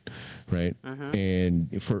Goggins shit, right?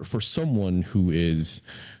 And for someone who is,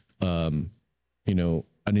 an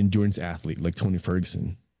endurance athlete like Tony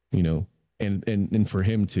Ferguson, and for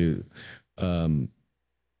him to,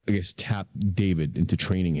 I guess, tap David into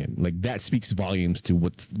training him, like, that speaks volumes to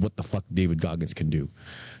what the fuck David Goggins can do.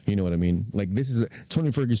 You know what I mean? Like,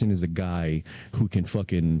 Tony Ferguson is a guy who can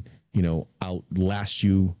fucking, outlast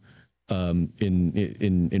you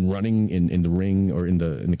in running in the ring or in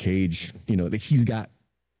the cage. He's got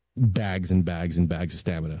bags and bags and bags of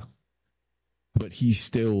stamina, but he's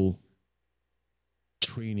still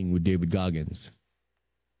training with David Goggins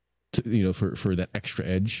to, for that extra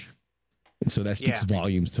edge. And so that speaks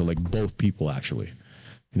volumes to, like, both people, actually.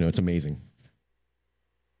 It's amazing.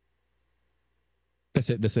 That's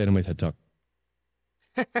it. That's the end of my TED Talk.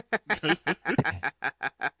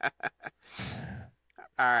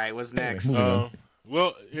 All right, what's next?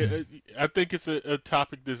 Well, I think it's a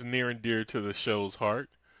topic that's near and dear to the show's heart.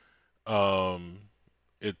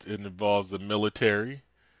 It involves the military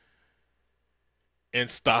and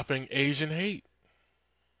stopping Asian hate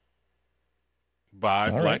by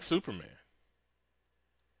Black Superman.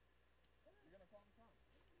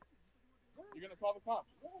 You're gonna call the cops.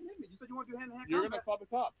 You said you want to do hand-to-hand You're combat. gonna call the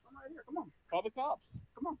cops. I'm right here. Come on. Call the cops.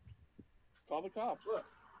 Come on. Call the cops. Look.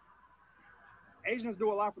 Asians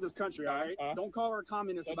do a lot for this country, all right? Don't call her a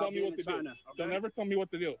communist Don't about tell me being what in to China. do. Okay? Don't ever tell me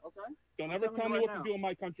what to do. Okay. Don't ever tell me right what now. to do in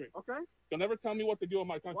my country. Okay. Don't ever tell me what to do in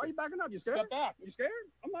my country. Why are you backing up? You scared? Step back. You scared?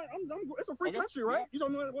 I'm not. It's a free Okay. country, right? Yeah. You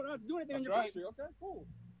don't know what not to do anything in your That's country. Okay. Cool.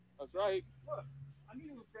 That's right. Look, I knew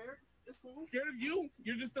you were scared. It's cool. Scared of you?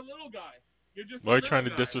 You're just a little guy. You're just. Why are you trying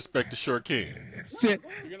to disrespect the short king? You're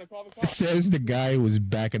gonna call the cops. Says the guy who was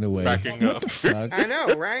backing away. Backing What up. the fuck? I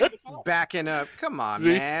know, right? Backing up. Come on,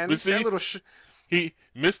 See? man. But see, That little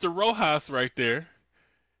Mr. Rojas right there,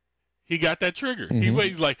 he got that trigger.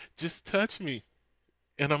 He's like, just touch me,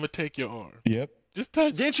 and I'm gonna take your arm. Yep. Just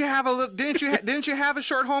touch. Didn't you have a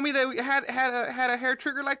short homie that had a hair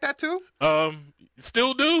trigger like that too?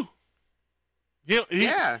 Still do. He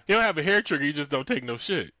Yeah. don't have a hair trigger. He just don't take no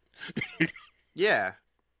shit. Yeah.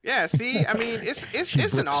 Yeah. See, I mean, it's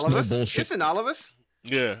in all of us. It's in all of us.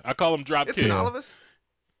 Yeah, I call him drop It's kick. in all of us.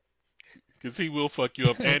 Because he will fuck you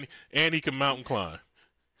up, and he can mountain climb.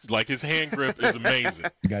 Like, his hand grip is amazing.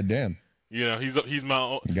 Goddamn. He's my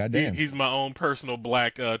own. Goddamn. He's my own personal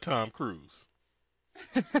black Tom Cruise.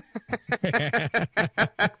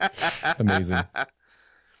 Amazing.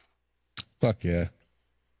 Fuck yeah.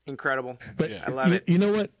 Incredible. But I love it. You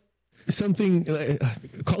know what? Something,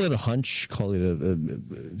 call it a hunch, call it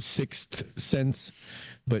a sixth sense,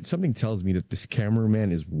 but something tells me that this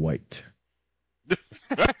cameraman is white.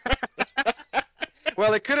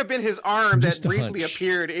 Well, it could have been his arm Just that a briefly hunch.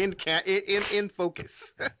 appeared in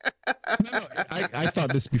focus. I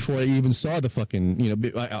thought this before I even saw the fucking,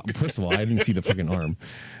 first of all, I didn't see the fucking arm.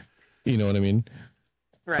 You know what I mean?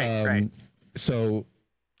 Right. So,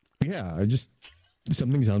 yeah,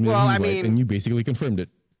 something tells me Well, that he's I white, mean- and you basically confirmed it.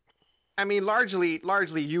 I mean, largely,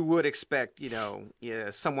 you would expect,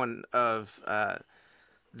 someone of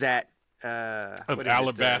that Of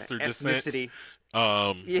alabaster descent. ethnicity.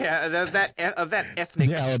 Yeah, of that ethnic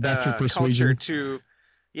Yeah, alabaster culture persuasion.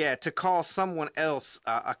 to call someone else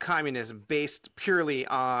a communist based purely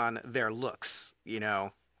on their looks.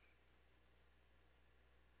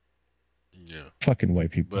 Yeah. Fucking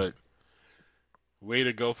white people. But way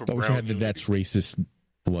to go for I wish I Brown. had the "that's racist"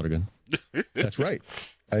 water gun. That's right.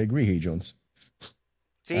 I agree, Hey Jones.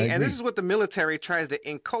 See, and this is what the military tries to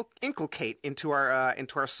inculcate into our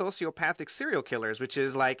sociopathic serial killers, which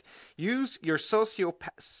is like use your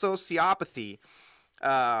sociopathy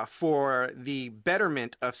for the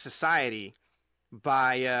betterment of society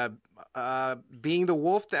by being the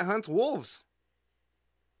wolf that hunts wolves.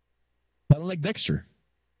 I don't like Dexter.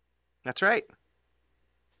 That's right.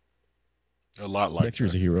 A lot like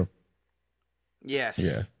Dexter's a hero. Yes.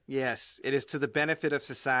 Yeah. Yes, it is to the benefit of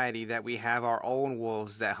society that we have our own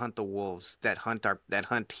wolves that hunt the wolves that hunt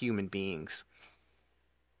human beings.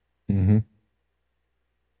 Mm-hmm.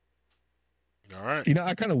 All right. You know,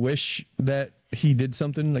 I kind of wish that he did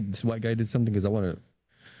something, like this white guy did something, because I want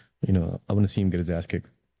to see him get his ass kicked.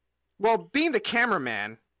 Well, being the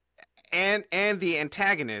cameraman and the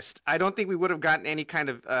antagonist, I don't think we would have gotten any kind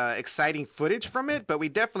of exciting footage from it, but we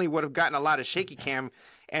definitely would have gotten a lot of shaky cam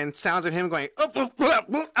and sounds of him going, get off me,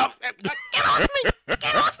 get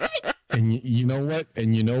off me. And you know what?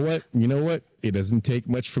 It doesn't take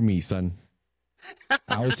much for me, son.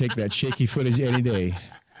 I'll take that shaky footage any day.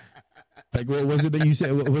 Like, what was it that you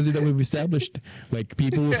said? What was it that we've established? Like,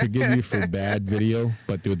 people will forgive you for bad video,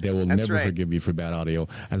 but they will never forgive you for bad audio.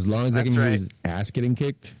 As long as I can hear his ass getting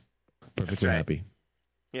kicked, perfectly happy.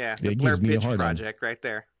 Yeah, the Blair Bitch Project right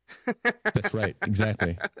there. That's right,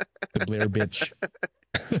 exactly. The Blair Bitch.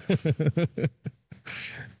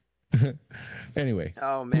 Anyway,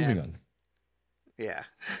 oh man, moving on. Yeah.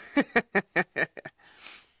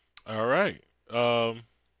 All right.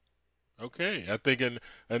 Okay, I think in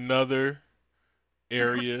another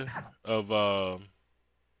area of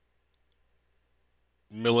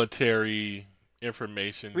military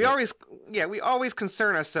information. We always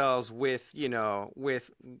concern ourselves with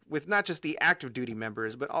with not just the active duty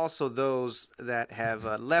members, but also those that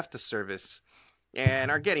have left the service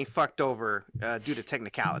and are getting fucked over due to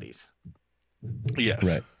technicalities. Yes.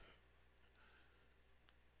 Right.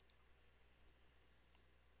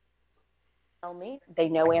 Tell me, they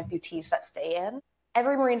know amputees that stay in.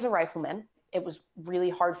 Every Marine's a rifleman. It was really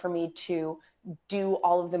hard for me to do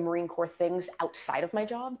all of the Marine Corps things outside of my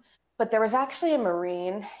job. But there was actually a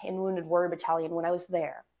Marine in Wounded Warrior Battalion when I was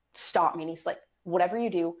there. Stopped me and he's like, whatever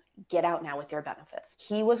you do, get out now with your benefits.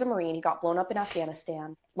 He was a Marine. He got blown up in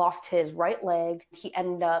Afghanistan, lost his right leg. He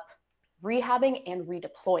ended up rehabbing and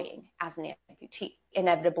redeploying as an amputee.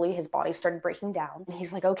 Inevitably, his body started breaking down. And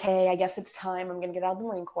he's like, okay, I guess it's time. I'm going to get out of the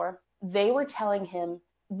Marine Corps. They were telling him,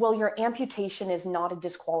 well, your amputation is not a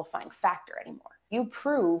disqualifying factor anymore. You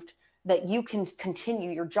proved that you can continue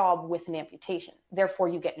your job with an amputation. Therefore,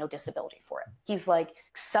 you get no disability for it. He's like,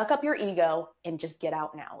 suck up your ego and just get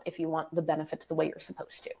out now if you want the benefits the way you're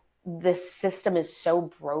supposed to. This system is so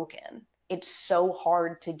broken. It's so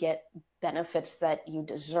hard to get benefits that you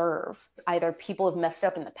deserve. Either people have messed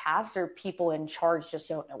up in the past or people in charge just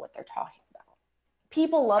don't know what they're talking about.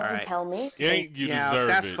 People love to tell me. It ain't you deserve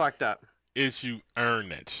that's it. fucked up. It's you earn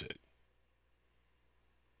that shit.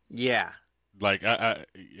 Yeah. Like I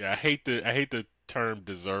hate the term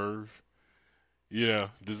deserve. You know,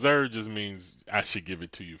 deserve just means I should give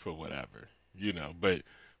it to you for whatever. You know, but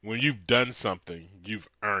when you've done something, you've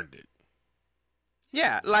earned it.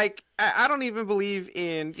 Yeah, like I don't even believe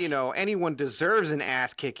in, anyone deserves an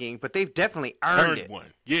ass kicking, but they've definitely earned it.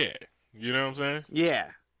 One. Yeah. You know what I'm saying? Yeah.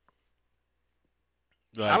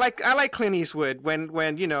 I like Clint Eastwood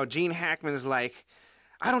when Gene Hackman's like,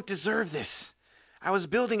 I don't deserve this. I was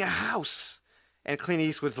building a house. And Clint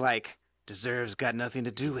Eastwood's like, deserves got nothing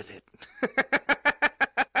to do with it.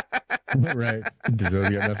 Right. Deserves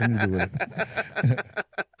got nothing to do with it.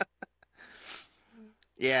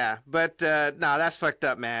 Yeah, but no, that's fucked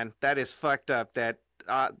up, man. That is fucked up. That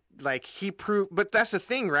he proved, but that's the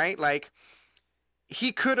thing, right? Like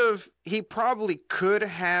he probably could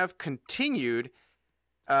have continued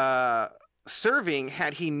serving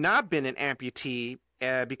had he not been an amputee,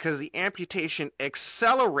 because the amputation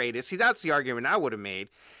accelerated. See, that's the argument I would have made.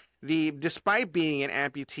 Despite being an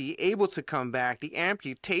amputee, able to come back, the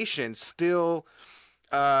amputation still,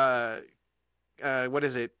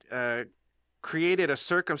 created a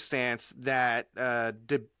circumstance that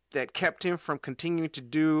that kept him from continuing to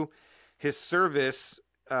do his service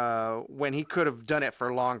when he could have done it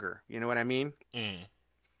for longer. You know what I mean? Mm.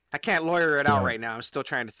 I can't lawyer it out right now. I'm still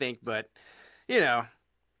trying to think, but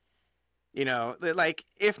like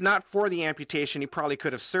if not for the amputation, he probably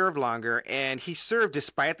could have served longer, and he served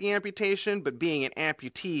despite the amputation. But being an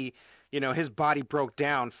amputee, his body broke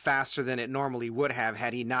down faster than it normally would have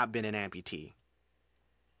had he not been an amputee.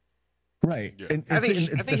 Right. Yeah. I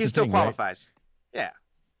think he still qualifies. Right?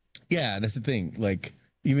 Yeah. Yeah, that's the thing. Like,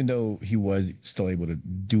 even though he was still able to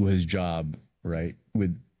do his job, right,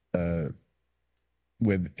 with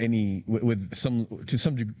some to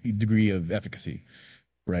some degree of efficacy,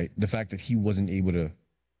 right? The fact that he wasn't able to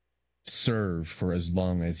serve for as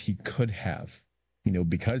long as he could have,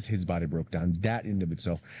 because his body broke down, that in of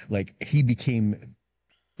itself, like he became.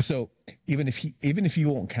 So even if you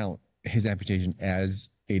won't count his amputation as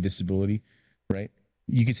a disability, right?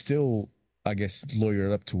 You could still, I guess, lawyer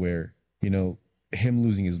it up to where, him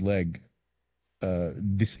losing his leg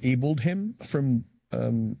disabled him from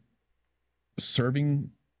serving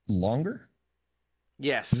longer.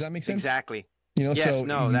 Yes. Does that make sense? Exactly. Yes, so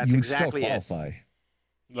no, that's you would exactly still qualify. it.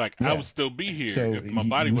 Like, Yeah. I would still be here So if my you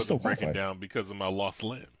body would still wasn't breaking qualify. down because of my lost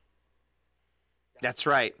limb. That's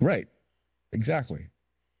right. Right. Exactly.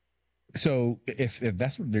 So if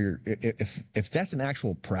that's what if that's an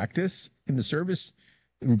actual practice in the service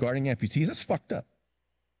regarding amputees, that's fucked up.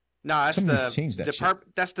 No, that's Somebody's changed that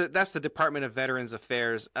that's the Department of Veterans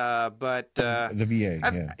Affairs. But the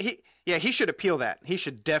VA. he should appeal that. He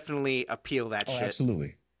should definitely appeal that Oh, shit.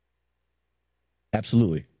 absolutely.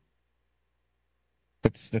 Absolutely.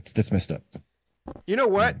 That's messed up. You know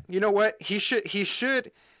what? He should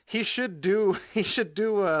do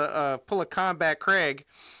pull a Combat Craig,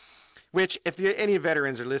 which if any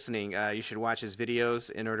veterans are listening, you should watch his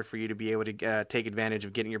videos in order for you to be able to take advantage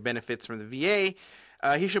of getting your benefits from the VA.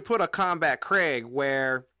 He should put a Combat Craig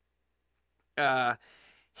where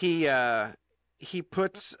he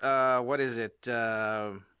puts what is it?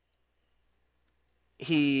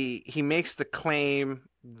 He makes the claim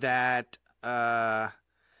that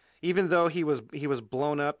even though he was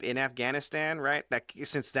blown up in Afghanistan, right? That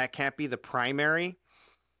since that can't be the primary,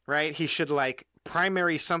 right? He should like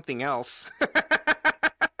primary something else.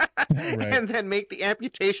 Right. And then make the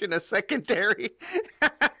amputation a secondary.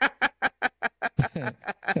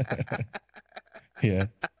 Yeah.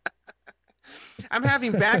 I'm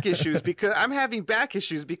having back issues because I'm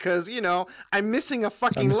missing a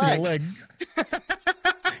fucking I'm missing leg. a leg.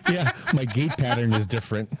 Yeah, my gait pattern is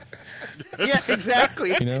different. Yeah,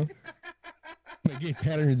 exactly. My gait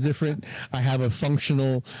pattern is different. I have a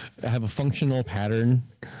functional pattern,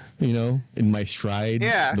 in my stride,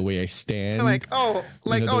 Yeah. the way I stand. Like, the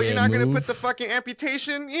way you're I not gonna move. put the fucking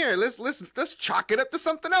amputation here. Let's chalk it up to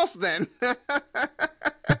something else then.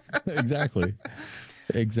 Exactly.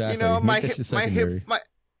 Exactly. My Make that hip, shit secondary.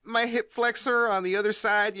 my hip flexor on the other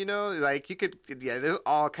side. Like you could, yeah. There's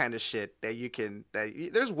all kind of shit that you can.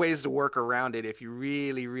 There's ways to work around it if you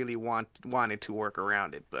really, really wanted to work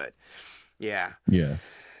around it. But yeah. Yeah.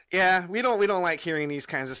 Yeah, we don't like hearing these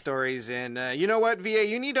kinds of stories, and you know what, VA,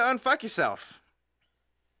 you need to unfuck yourself,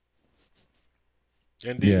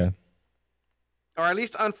 Indeed. Yeah. or at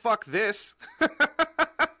least unfuck this.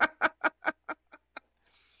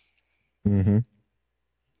 Mm-hmm.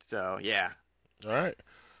 So yeah, All right.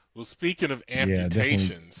 Well, speaking of Yeah, definitely.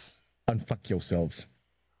 amputations, Unfuck yourselves.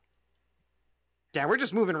 yeah, we're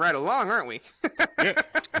just moving right along, aren't we?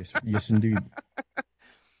 Yes, indeed.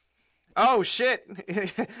 Oh shit!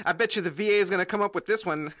 I bet you the VA is gonna come up with this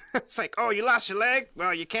one. It's like, oh, you lost your leg?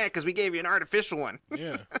 Well, you can't because we gave you an artificial one.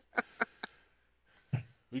 yeah,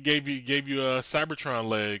 we gave you Cybertron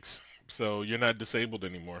legs, so you're not disabled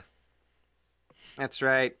anymore. That's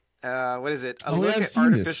right. What is it? A Oh, look I've at seen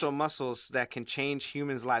artificial this. muscles that can change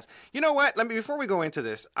humans' lives. You know what? Before we go into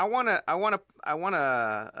this, I wanna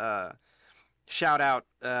shout out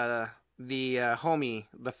the homie,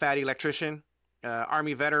 the fat electrician,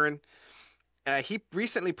 Army veteran. He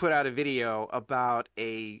recently put out a video about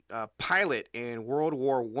a pilot in World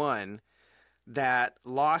War I that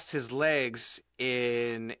lost his legs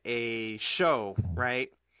in a show,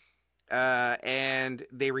 right? And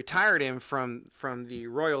they retired him from the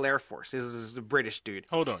Royal Air Force. This is the British dude.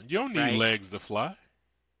 Hold on, you don't need Right. legs to fly.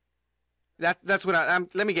 That's what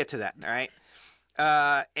let me get to that. All right.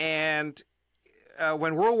 And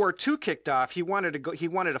when World War II kicked off, he wanted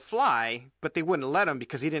to fly, but they wouldn't let him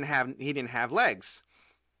because he didn't have legs,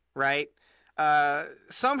 right?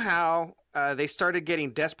 Somehow they started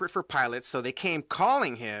getting desperate for pilots, so they came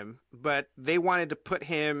calling him, but they wanted to put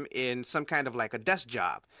him in some kind of like a desk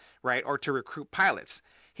job, right, or to recruit pilots.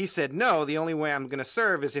 He said, no, the only way I'm going to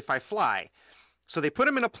serve is if I fly. So they put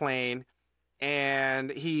him in a plane, and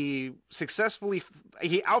he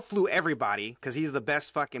outflew everybody because he's the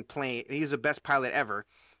best fucking plane. He's the best pilot ever,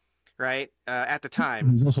 right? At the time.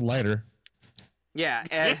 He's also lighter. Yeah,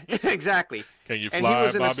 exactly. Can you And fly, he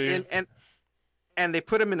was Bobby? and they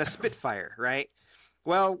put him in a Spitfire, right?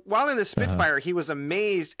 Well, while in the Spitfire, he was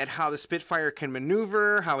amazed at how the Spitfire can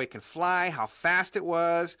maneuver, how it can fly, how fast it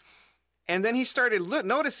was. And then he started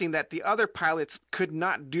noticing that the other pilots could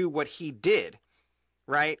not do what he did,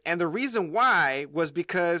 right? And the reason why was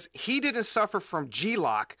because he didn't suffer from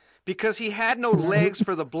G-lock because he had no legs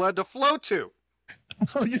for the blood to flow to.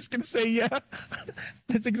 I was just going to say, yeah,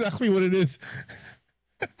 that's exactly what it is.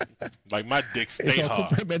 Like my dick stay It's all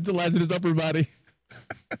hard. compartmentalizing his upper body.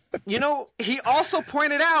 You know, he also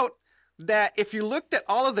pointed out that if you looked at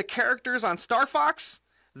all of the characters on Star Fox,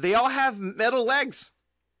 they all have metal legs.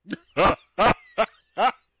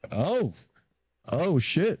 Oh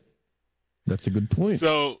shit. That's a good point.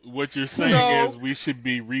 So what you're saying is we should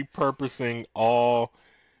be repurposing all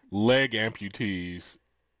leg amputees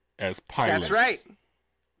as pilots. That's right.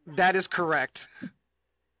 That is correct.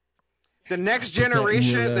 The next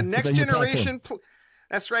generation,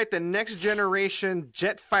 that's right. The next generation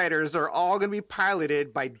jet fighters are all going to be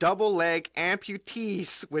piloted by double leg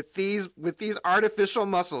amputees with these artificial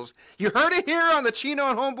muscles. You heard it here on the Chino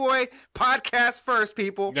and Homeboy podcast first,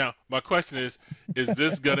 people. Now, my question is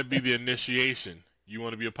this going to be the initiation? You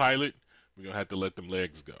want to be a pilot? We're going to have to let them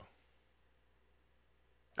legs go.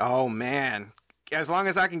 Oh, man. As long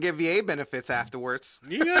as I can get VA benefits afterwards.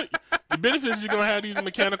 Yeah, the benefit is you're going to have these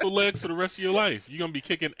mechanical legs for the rest of your life. You're going to be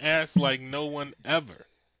kicking ass like no one ever.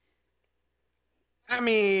 I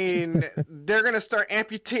mean, they're going to start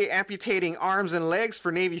amputating arms and legs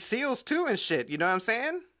for Navy SEALs too and shit. You know what I'm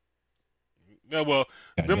saying? Yeah, well,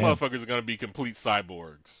 them motherfuckers are going to be complete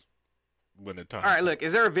cyborgs when the time. All right, look,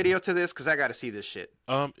 is there a video to this? Because I got to see this shit.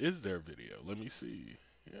 Is there a video? Let me see.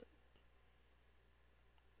 Yeah.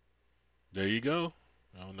 There you go.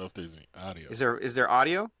 I don't know if there's any audio. Is there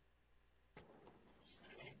audio?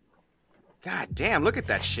 God damn, look at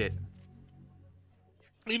that shit.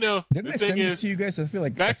 You know, Didn't I send this to you guys? I feel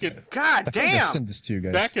like back in God damn. I sent this to you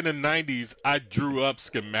guys. Back in the 90s, I drew up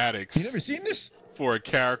schematics. You never seen this? For a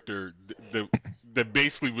character that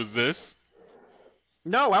basically was this.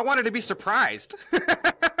 No, I wanted to be surprised.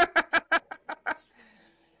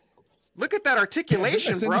 Look at that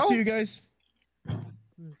articulation, didn't I send bro. this to you guys?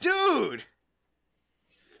 Dude.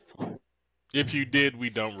 If you did, we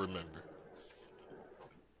don't remember.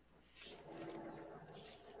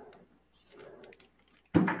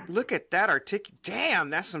 Look at that Damn,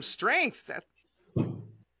 that's some strength.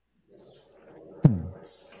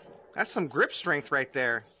 That's some grip strength right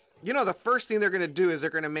there. You know, the first thing they're going to do is they're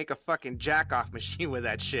going to make a fucking jack-off machine with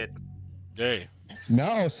that shit. Hey.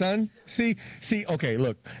 No, son. See. Okay,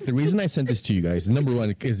 look. The reason I sent this to you guys, number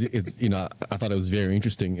one, is you know, I thought it was very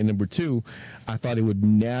interesting, and number two, I thought it would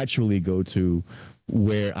naturally go to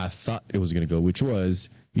where I thought it was gonna go, which was,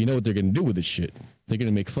 you know what they're gonna do with this shit? They're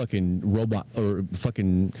gonna make fucking robot or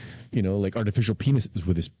fucking, you know, like artificial penises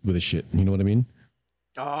with this shit. You know what I mean?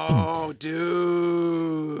 Oh,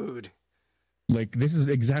 dude. Like, this is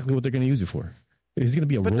exactly what they're gonna use it for. It's gonna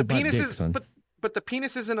be a robot dick, son. But the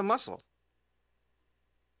penis isn't a muscle.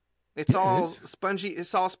 It's all spongy.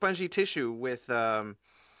 It's all spongy tissue with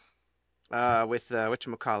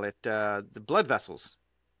whatchamacallit, the blood vessels.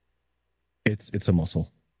 It's a muscle.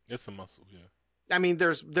 It's a muscle, yeah. I mean,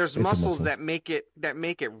 there's muscles that make it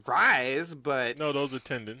rise, but no, those are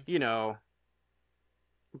tendons. You know,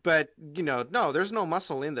 but you know, no, there's no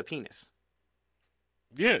muscle in the penis.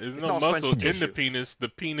 Yeah, there's no muscle in the penis. The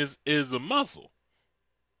penis is a muscle,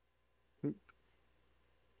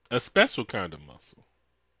 a special kind of muscle.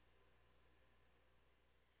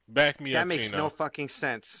 Back me up, Chino. That makes no fucking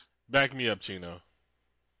sense. Back me up, Chino.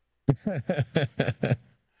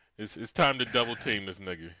 It's time to double team this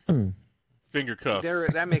nigga. Finger cuffs.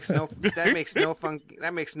 That makes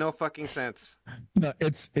no fucking sense. No,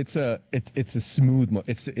 it's a smooth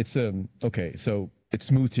okay, so it's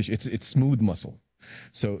smooth tissue. It's smooth muscle.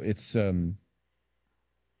 So it's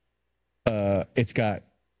got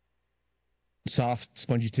soft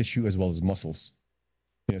spongy tissue as well as muscles.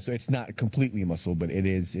 You know, so it's not completely muscle, but it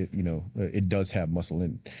is. It does have muscle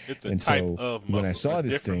in. It's a type of muscle. When I saw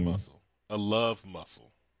this thing, muscle, a love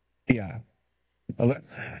muscle. Yeah, I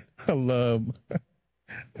love.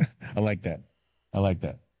 I like that. I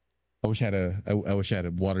wish I had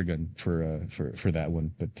a water gun for that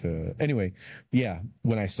one. But anyway, yeah.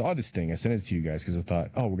 When I saw this thing, I sent it to you guys because I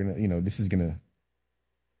thought, oh, we're gonna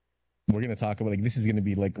talk about, like, this is gonna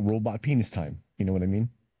be like robot penis time. You know what I mean?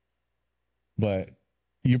 But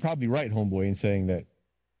you're probably right, homeboy, in saying that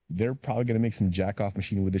they're probably gonna make some jack off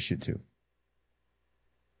machine with this shit too.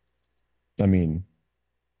 I mean,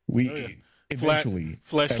 eventually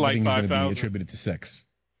Fleshlight 5,000 going to be attributed to sex.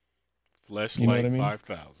 Fleshlight, you know what I mean?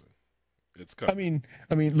 5,000. It's coming.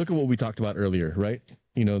 I mean, look at what we talked about earlier, right?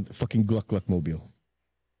 You know, the fucking Gluck Gluck mobile.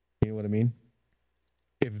 You know what I mean?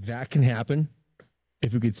 If that can happen,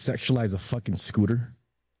 if we could sexualize a fucking scooter,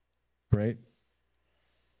 right?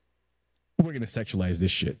 We're gonna sexualize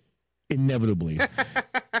this shit. Inevitably,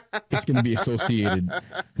 it's gonna be associated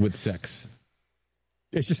with sex.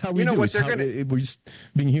 It's just how we do. We're just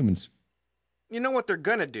being humans. You know what they're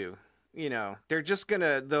gonna do? They're just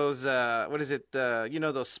gonna those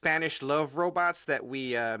those Spanish love robots that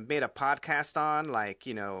we made a podcast on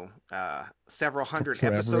several hundred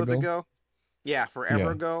Forever episodes ago? ago. Yeah,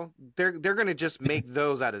 forever ago. They're gonna just make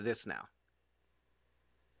those out of this now.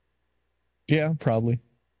 Yeah, probably.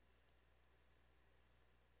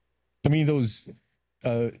 I mean,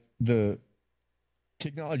 the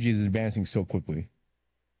technology is advancing so quickly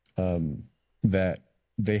that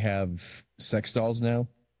they have sex dolls now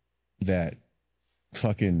that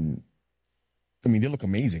fucking, I mean, they look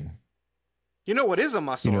amazing. You know what is a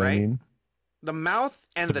muscle, You know what right? I mean? The mouth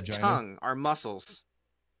and The the vagina? tongue are muscles.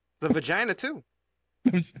 The vagina too.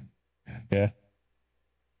 Yeah.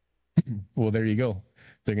 Well, there you go.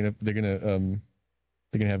 They're gonna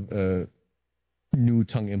have new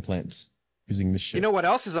tongue implants using this shit. You know what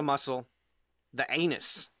else is a muscle? The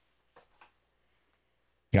anus.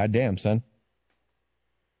 Goddamn, son.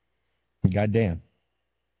 Goddamn.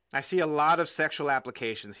 I see a lot of sexual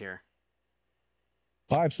applications here.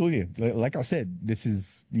 Oh, absolutely. Like I said, this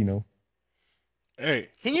is, Hey,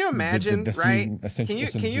 Can you imagine, right? essentially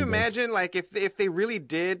Can you imagine, like, if they really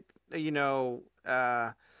did,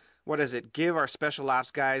 what is it? Give our special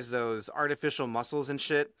ops guys those artificial muscles and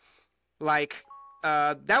shit. Like,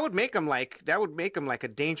 that would make them like a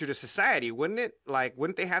danger to society, wouldn't it? Like,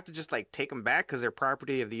 wouldn't they have to just like take them back because they're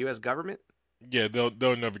property of the U.S. government? yeah,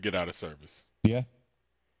 they'll never get out of service. Yeah.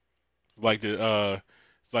 It's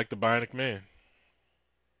like the Bionic Man.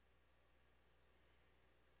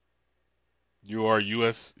 You are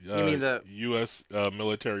U.S. You mean the U.S.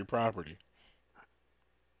 Military property.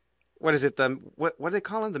 what is it? What do they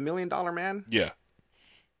call him? The $1 Million Man? Yeah.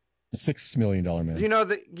 $6 million man. You know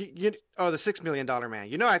the the $6 Million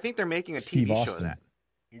Man. I think they're making a Steve TV show of Austin. that.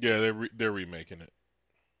 Yeah, they're remaking it.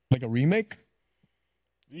 Like a remake?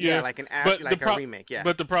 Yeah, like a remake. Yeah.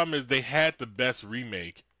 But the problem is they had the best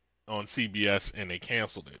remake on CBS and they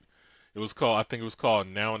canceled it. I think it was called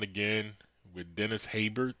Now and Again with Dennis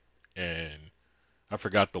Haysbert and I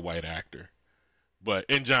forgot the white actor,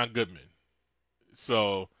 and John Goodman.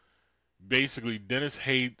 So basically, Dennis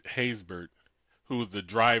Haysbert, who was the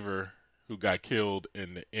driver who got killed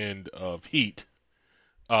in the end of Heat,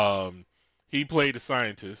 he played a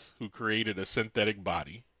scientist who created a synthetic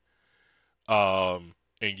body, and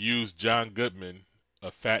used John Goodman,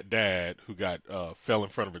 a fat dad who got fell in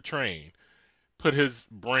front of a train, put his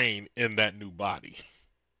brain in that new body,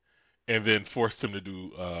 and then forced him to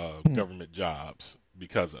do government jobs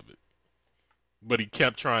because of it. But he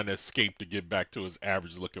kept trying to escape to get back to his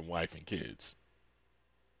average-looking wife and kids.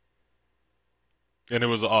 And it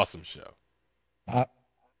was an awesome show.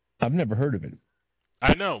 I've never heard of it.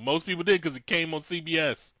 I know. Most people did because it came on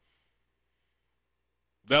CBS.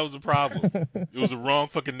 That was the problem. It was the wrong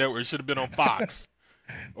fucking network. It should have been on Fox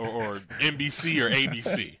or NBC or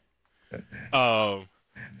ABC.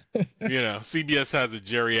 CBS has a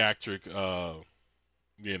geriatric,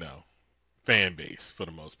 fan base for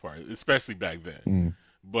the most part, especially back then.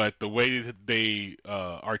 But the way that they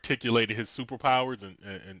articulated his superpowers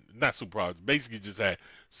and not superpowers, basically just had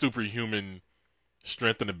superhuman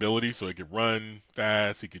strength and ability, so he could run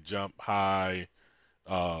fast, he could jump high,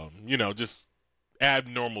 just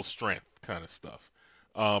abnormal strength kind of stuff.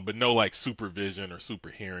 But no like supervision or super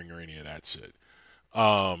hearing or any of that shit.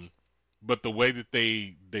 But the way that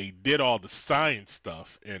they did all the science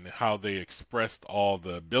stuff and how they expressed all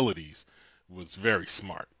the abilities was very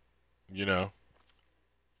smart, And I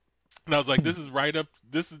was like, this is right up.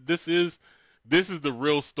 This is the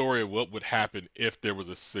real story of what would happen if there was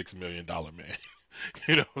a $6 million man.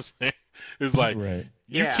 You know what I'm saying? It's like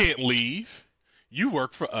you can't leave. You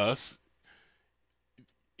work for us.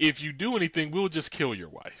 If you do anything, we'll just kill your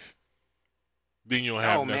wife. Then you'll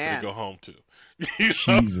have nothing to go home to.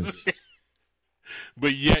 Jesus.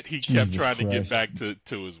 But yet he kept Jesus trying to get Christ. back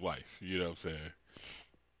to his wife. You know what I'm saying?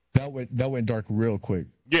 That went dark real quick.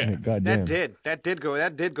 Yeah. Goddamn. That did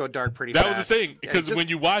go dark pretty That fast. was the thing, because when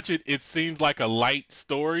you watch it, it seems like a light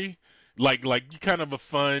story, like kind of a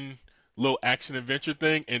fun little action adventure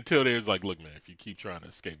thing, until there's like, look, man, if you keep trying to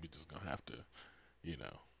escape, you're just gonna have to,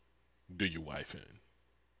 do your wife in.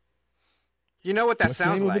 You know what that What's the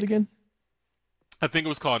sounds name of like? it again? I think it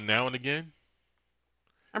was called Now and Again.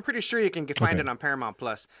 I'm pretty sure you can find it on Paramount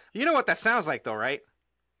Plus. You know what that sounds like, though, right?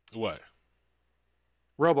 What?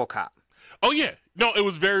 RoboCop. Oh yeah, no, it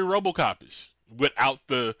was very RoboCop-ish without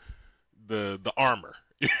the armor.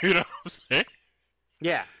 You know what I'm saying?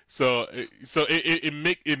 Yeah. So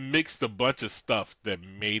it mixed a bunch of stuff that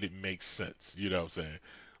made it make sense. You know what I'm saying?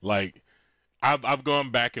 Like I've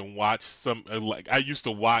gone back and watched some. Like I used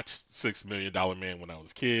to watch $6 Million Man when I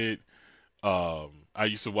was a kid. I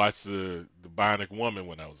used to watch the Bionic Woman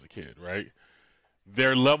when I was a kid. Right?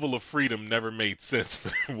 Their level of freedom never made sense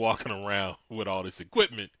for them walking around with all this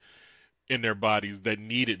equipment in their bodies that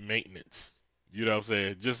needed maintenance. You know what I'm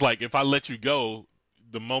saying? Just like if I let you go,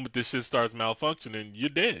 the moment this shit starts malfunctioning, you're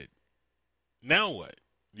dead. Now what?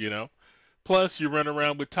 You know? Plus, you run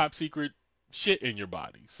around with top secret shit in your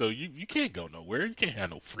body. So you can't go nowhere. You can't have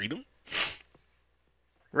no freedom.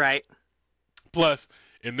 Right. Plus,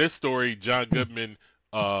 in this story, John Goodman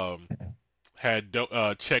had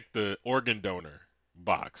checked the organ donor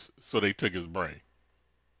box, so they took his brain.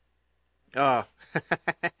 Oh.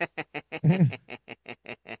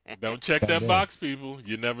 Don't check that box, people.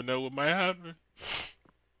 You never know what might happen.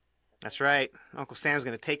 That's right. Uncle Sam's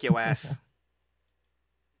going to take your ass.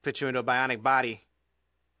 Put you into a bionic body.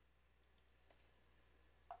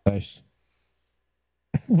 Nice.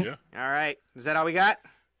 Yeah. All right. Is that all we got?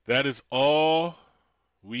 That is all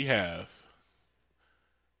we have.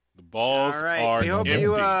 The balls all right. are we hope empty.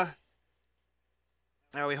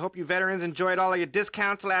 We hope you veterans enjoyed all of your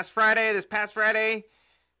discounts this past Friday.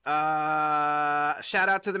 Shout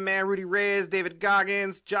out to the man Rudy Reyes, David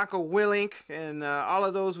Goggins, Jocko Willink, and all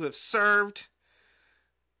of those who have served.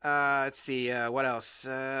 Let's see, what else?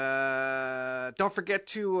 Don't forget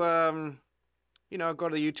to, go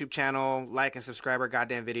to the YouTube channel, like and subscribe our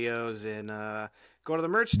goddamn videos, and go to the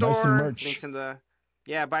merch store. Buy some merch. Links in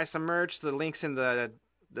buy some merch. The links in the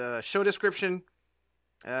show description.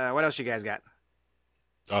 What else you guys got?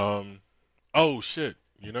 Oh shit.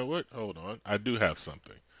 You know what? Hold on. I do have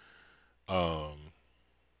something.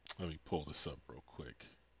 Let me pull this up real quick.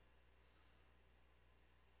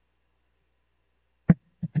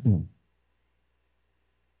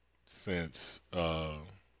 Since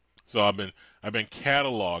so I've been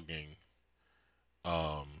cataloging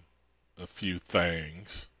a few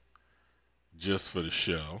things just for the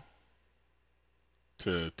show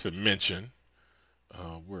to mention.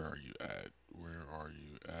 Where are you at?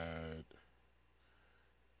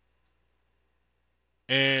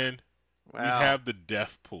 And we have the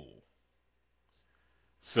death pool.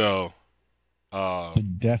 So, the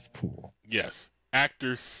death pool. Yes.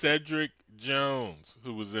 Actor Cedric Jones,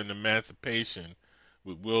 who was in Emancipation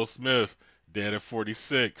with Will Smith, dead at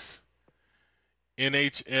 46.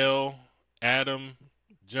 NHL Adam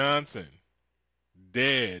Johnson,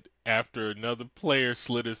 dead after another player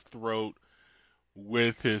slit his throat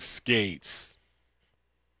with his skates.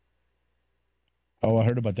 Oh, I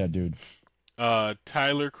heard about that dude.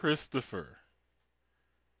 Tyler Christopher,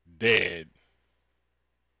 dead.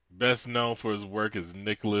 Best known for his work as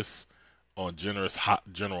Nicholas on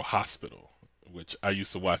General Hospital, which I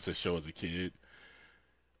used to watch that show as a kid.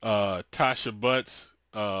 Tasha Butts,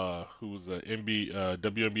 who was a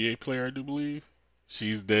WNBA player, I do believe.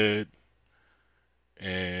 She's dead.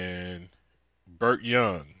 And Burt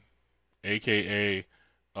Young, a.k.a.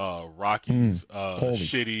 Rocky's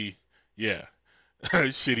shitty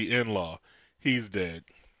in-law. He's dead.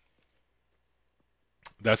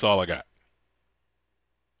 That's all I got.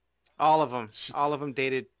 All of them. All of them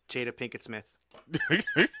dated Jada Pinkett Smith.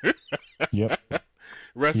 Yep.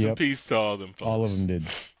 Rest in peace to all of them folks. All of them did.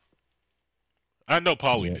 I know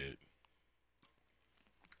Polly did.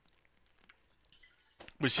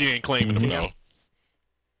 But she ain't claiming them, though. Of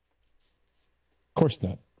course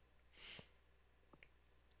not.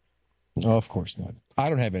 Oh, of course not. I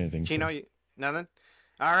don't have anything. Chino, nothing?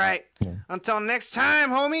 All right. No. Until next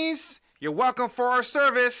time, homies, you're welcome for our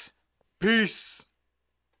service. Peace.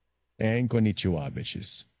 And konnichiwa,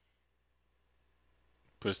 bitches.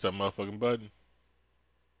 Push that motherfucking button.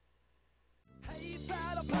 Hey,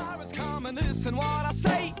 fellow pirates, come and listen what I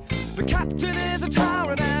say. The captain is a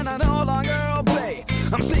tyrant and I no longer obey.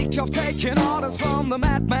 I'm sick of taking orders from the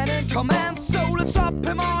madman in command. So let's drop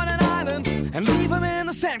him on an island and leave him in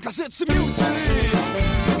the sand, 'cause it's a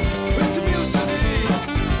mutiny.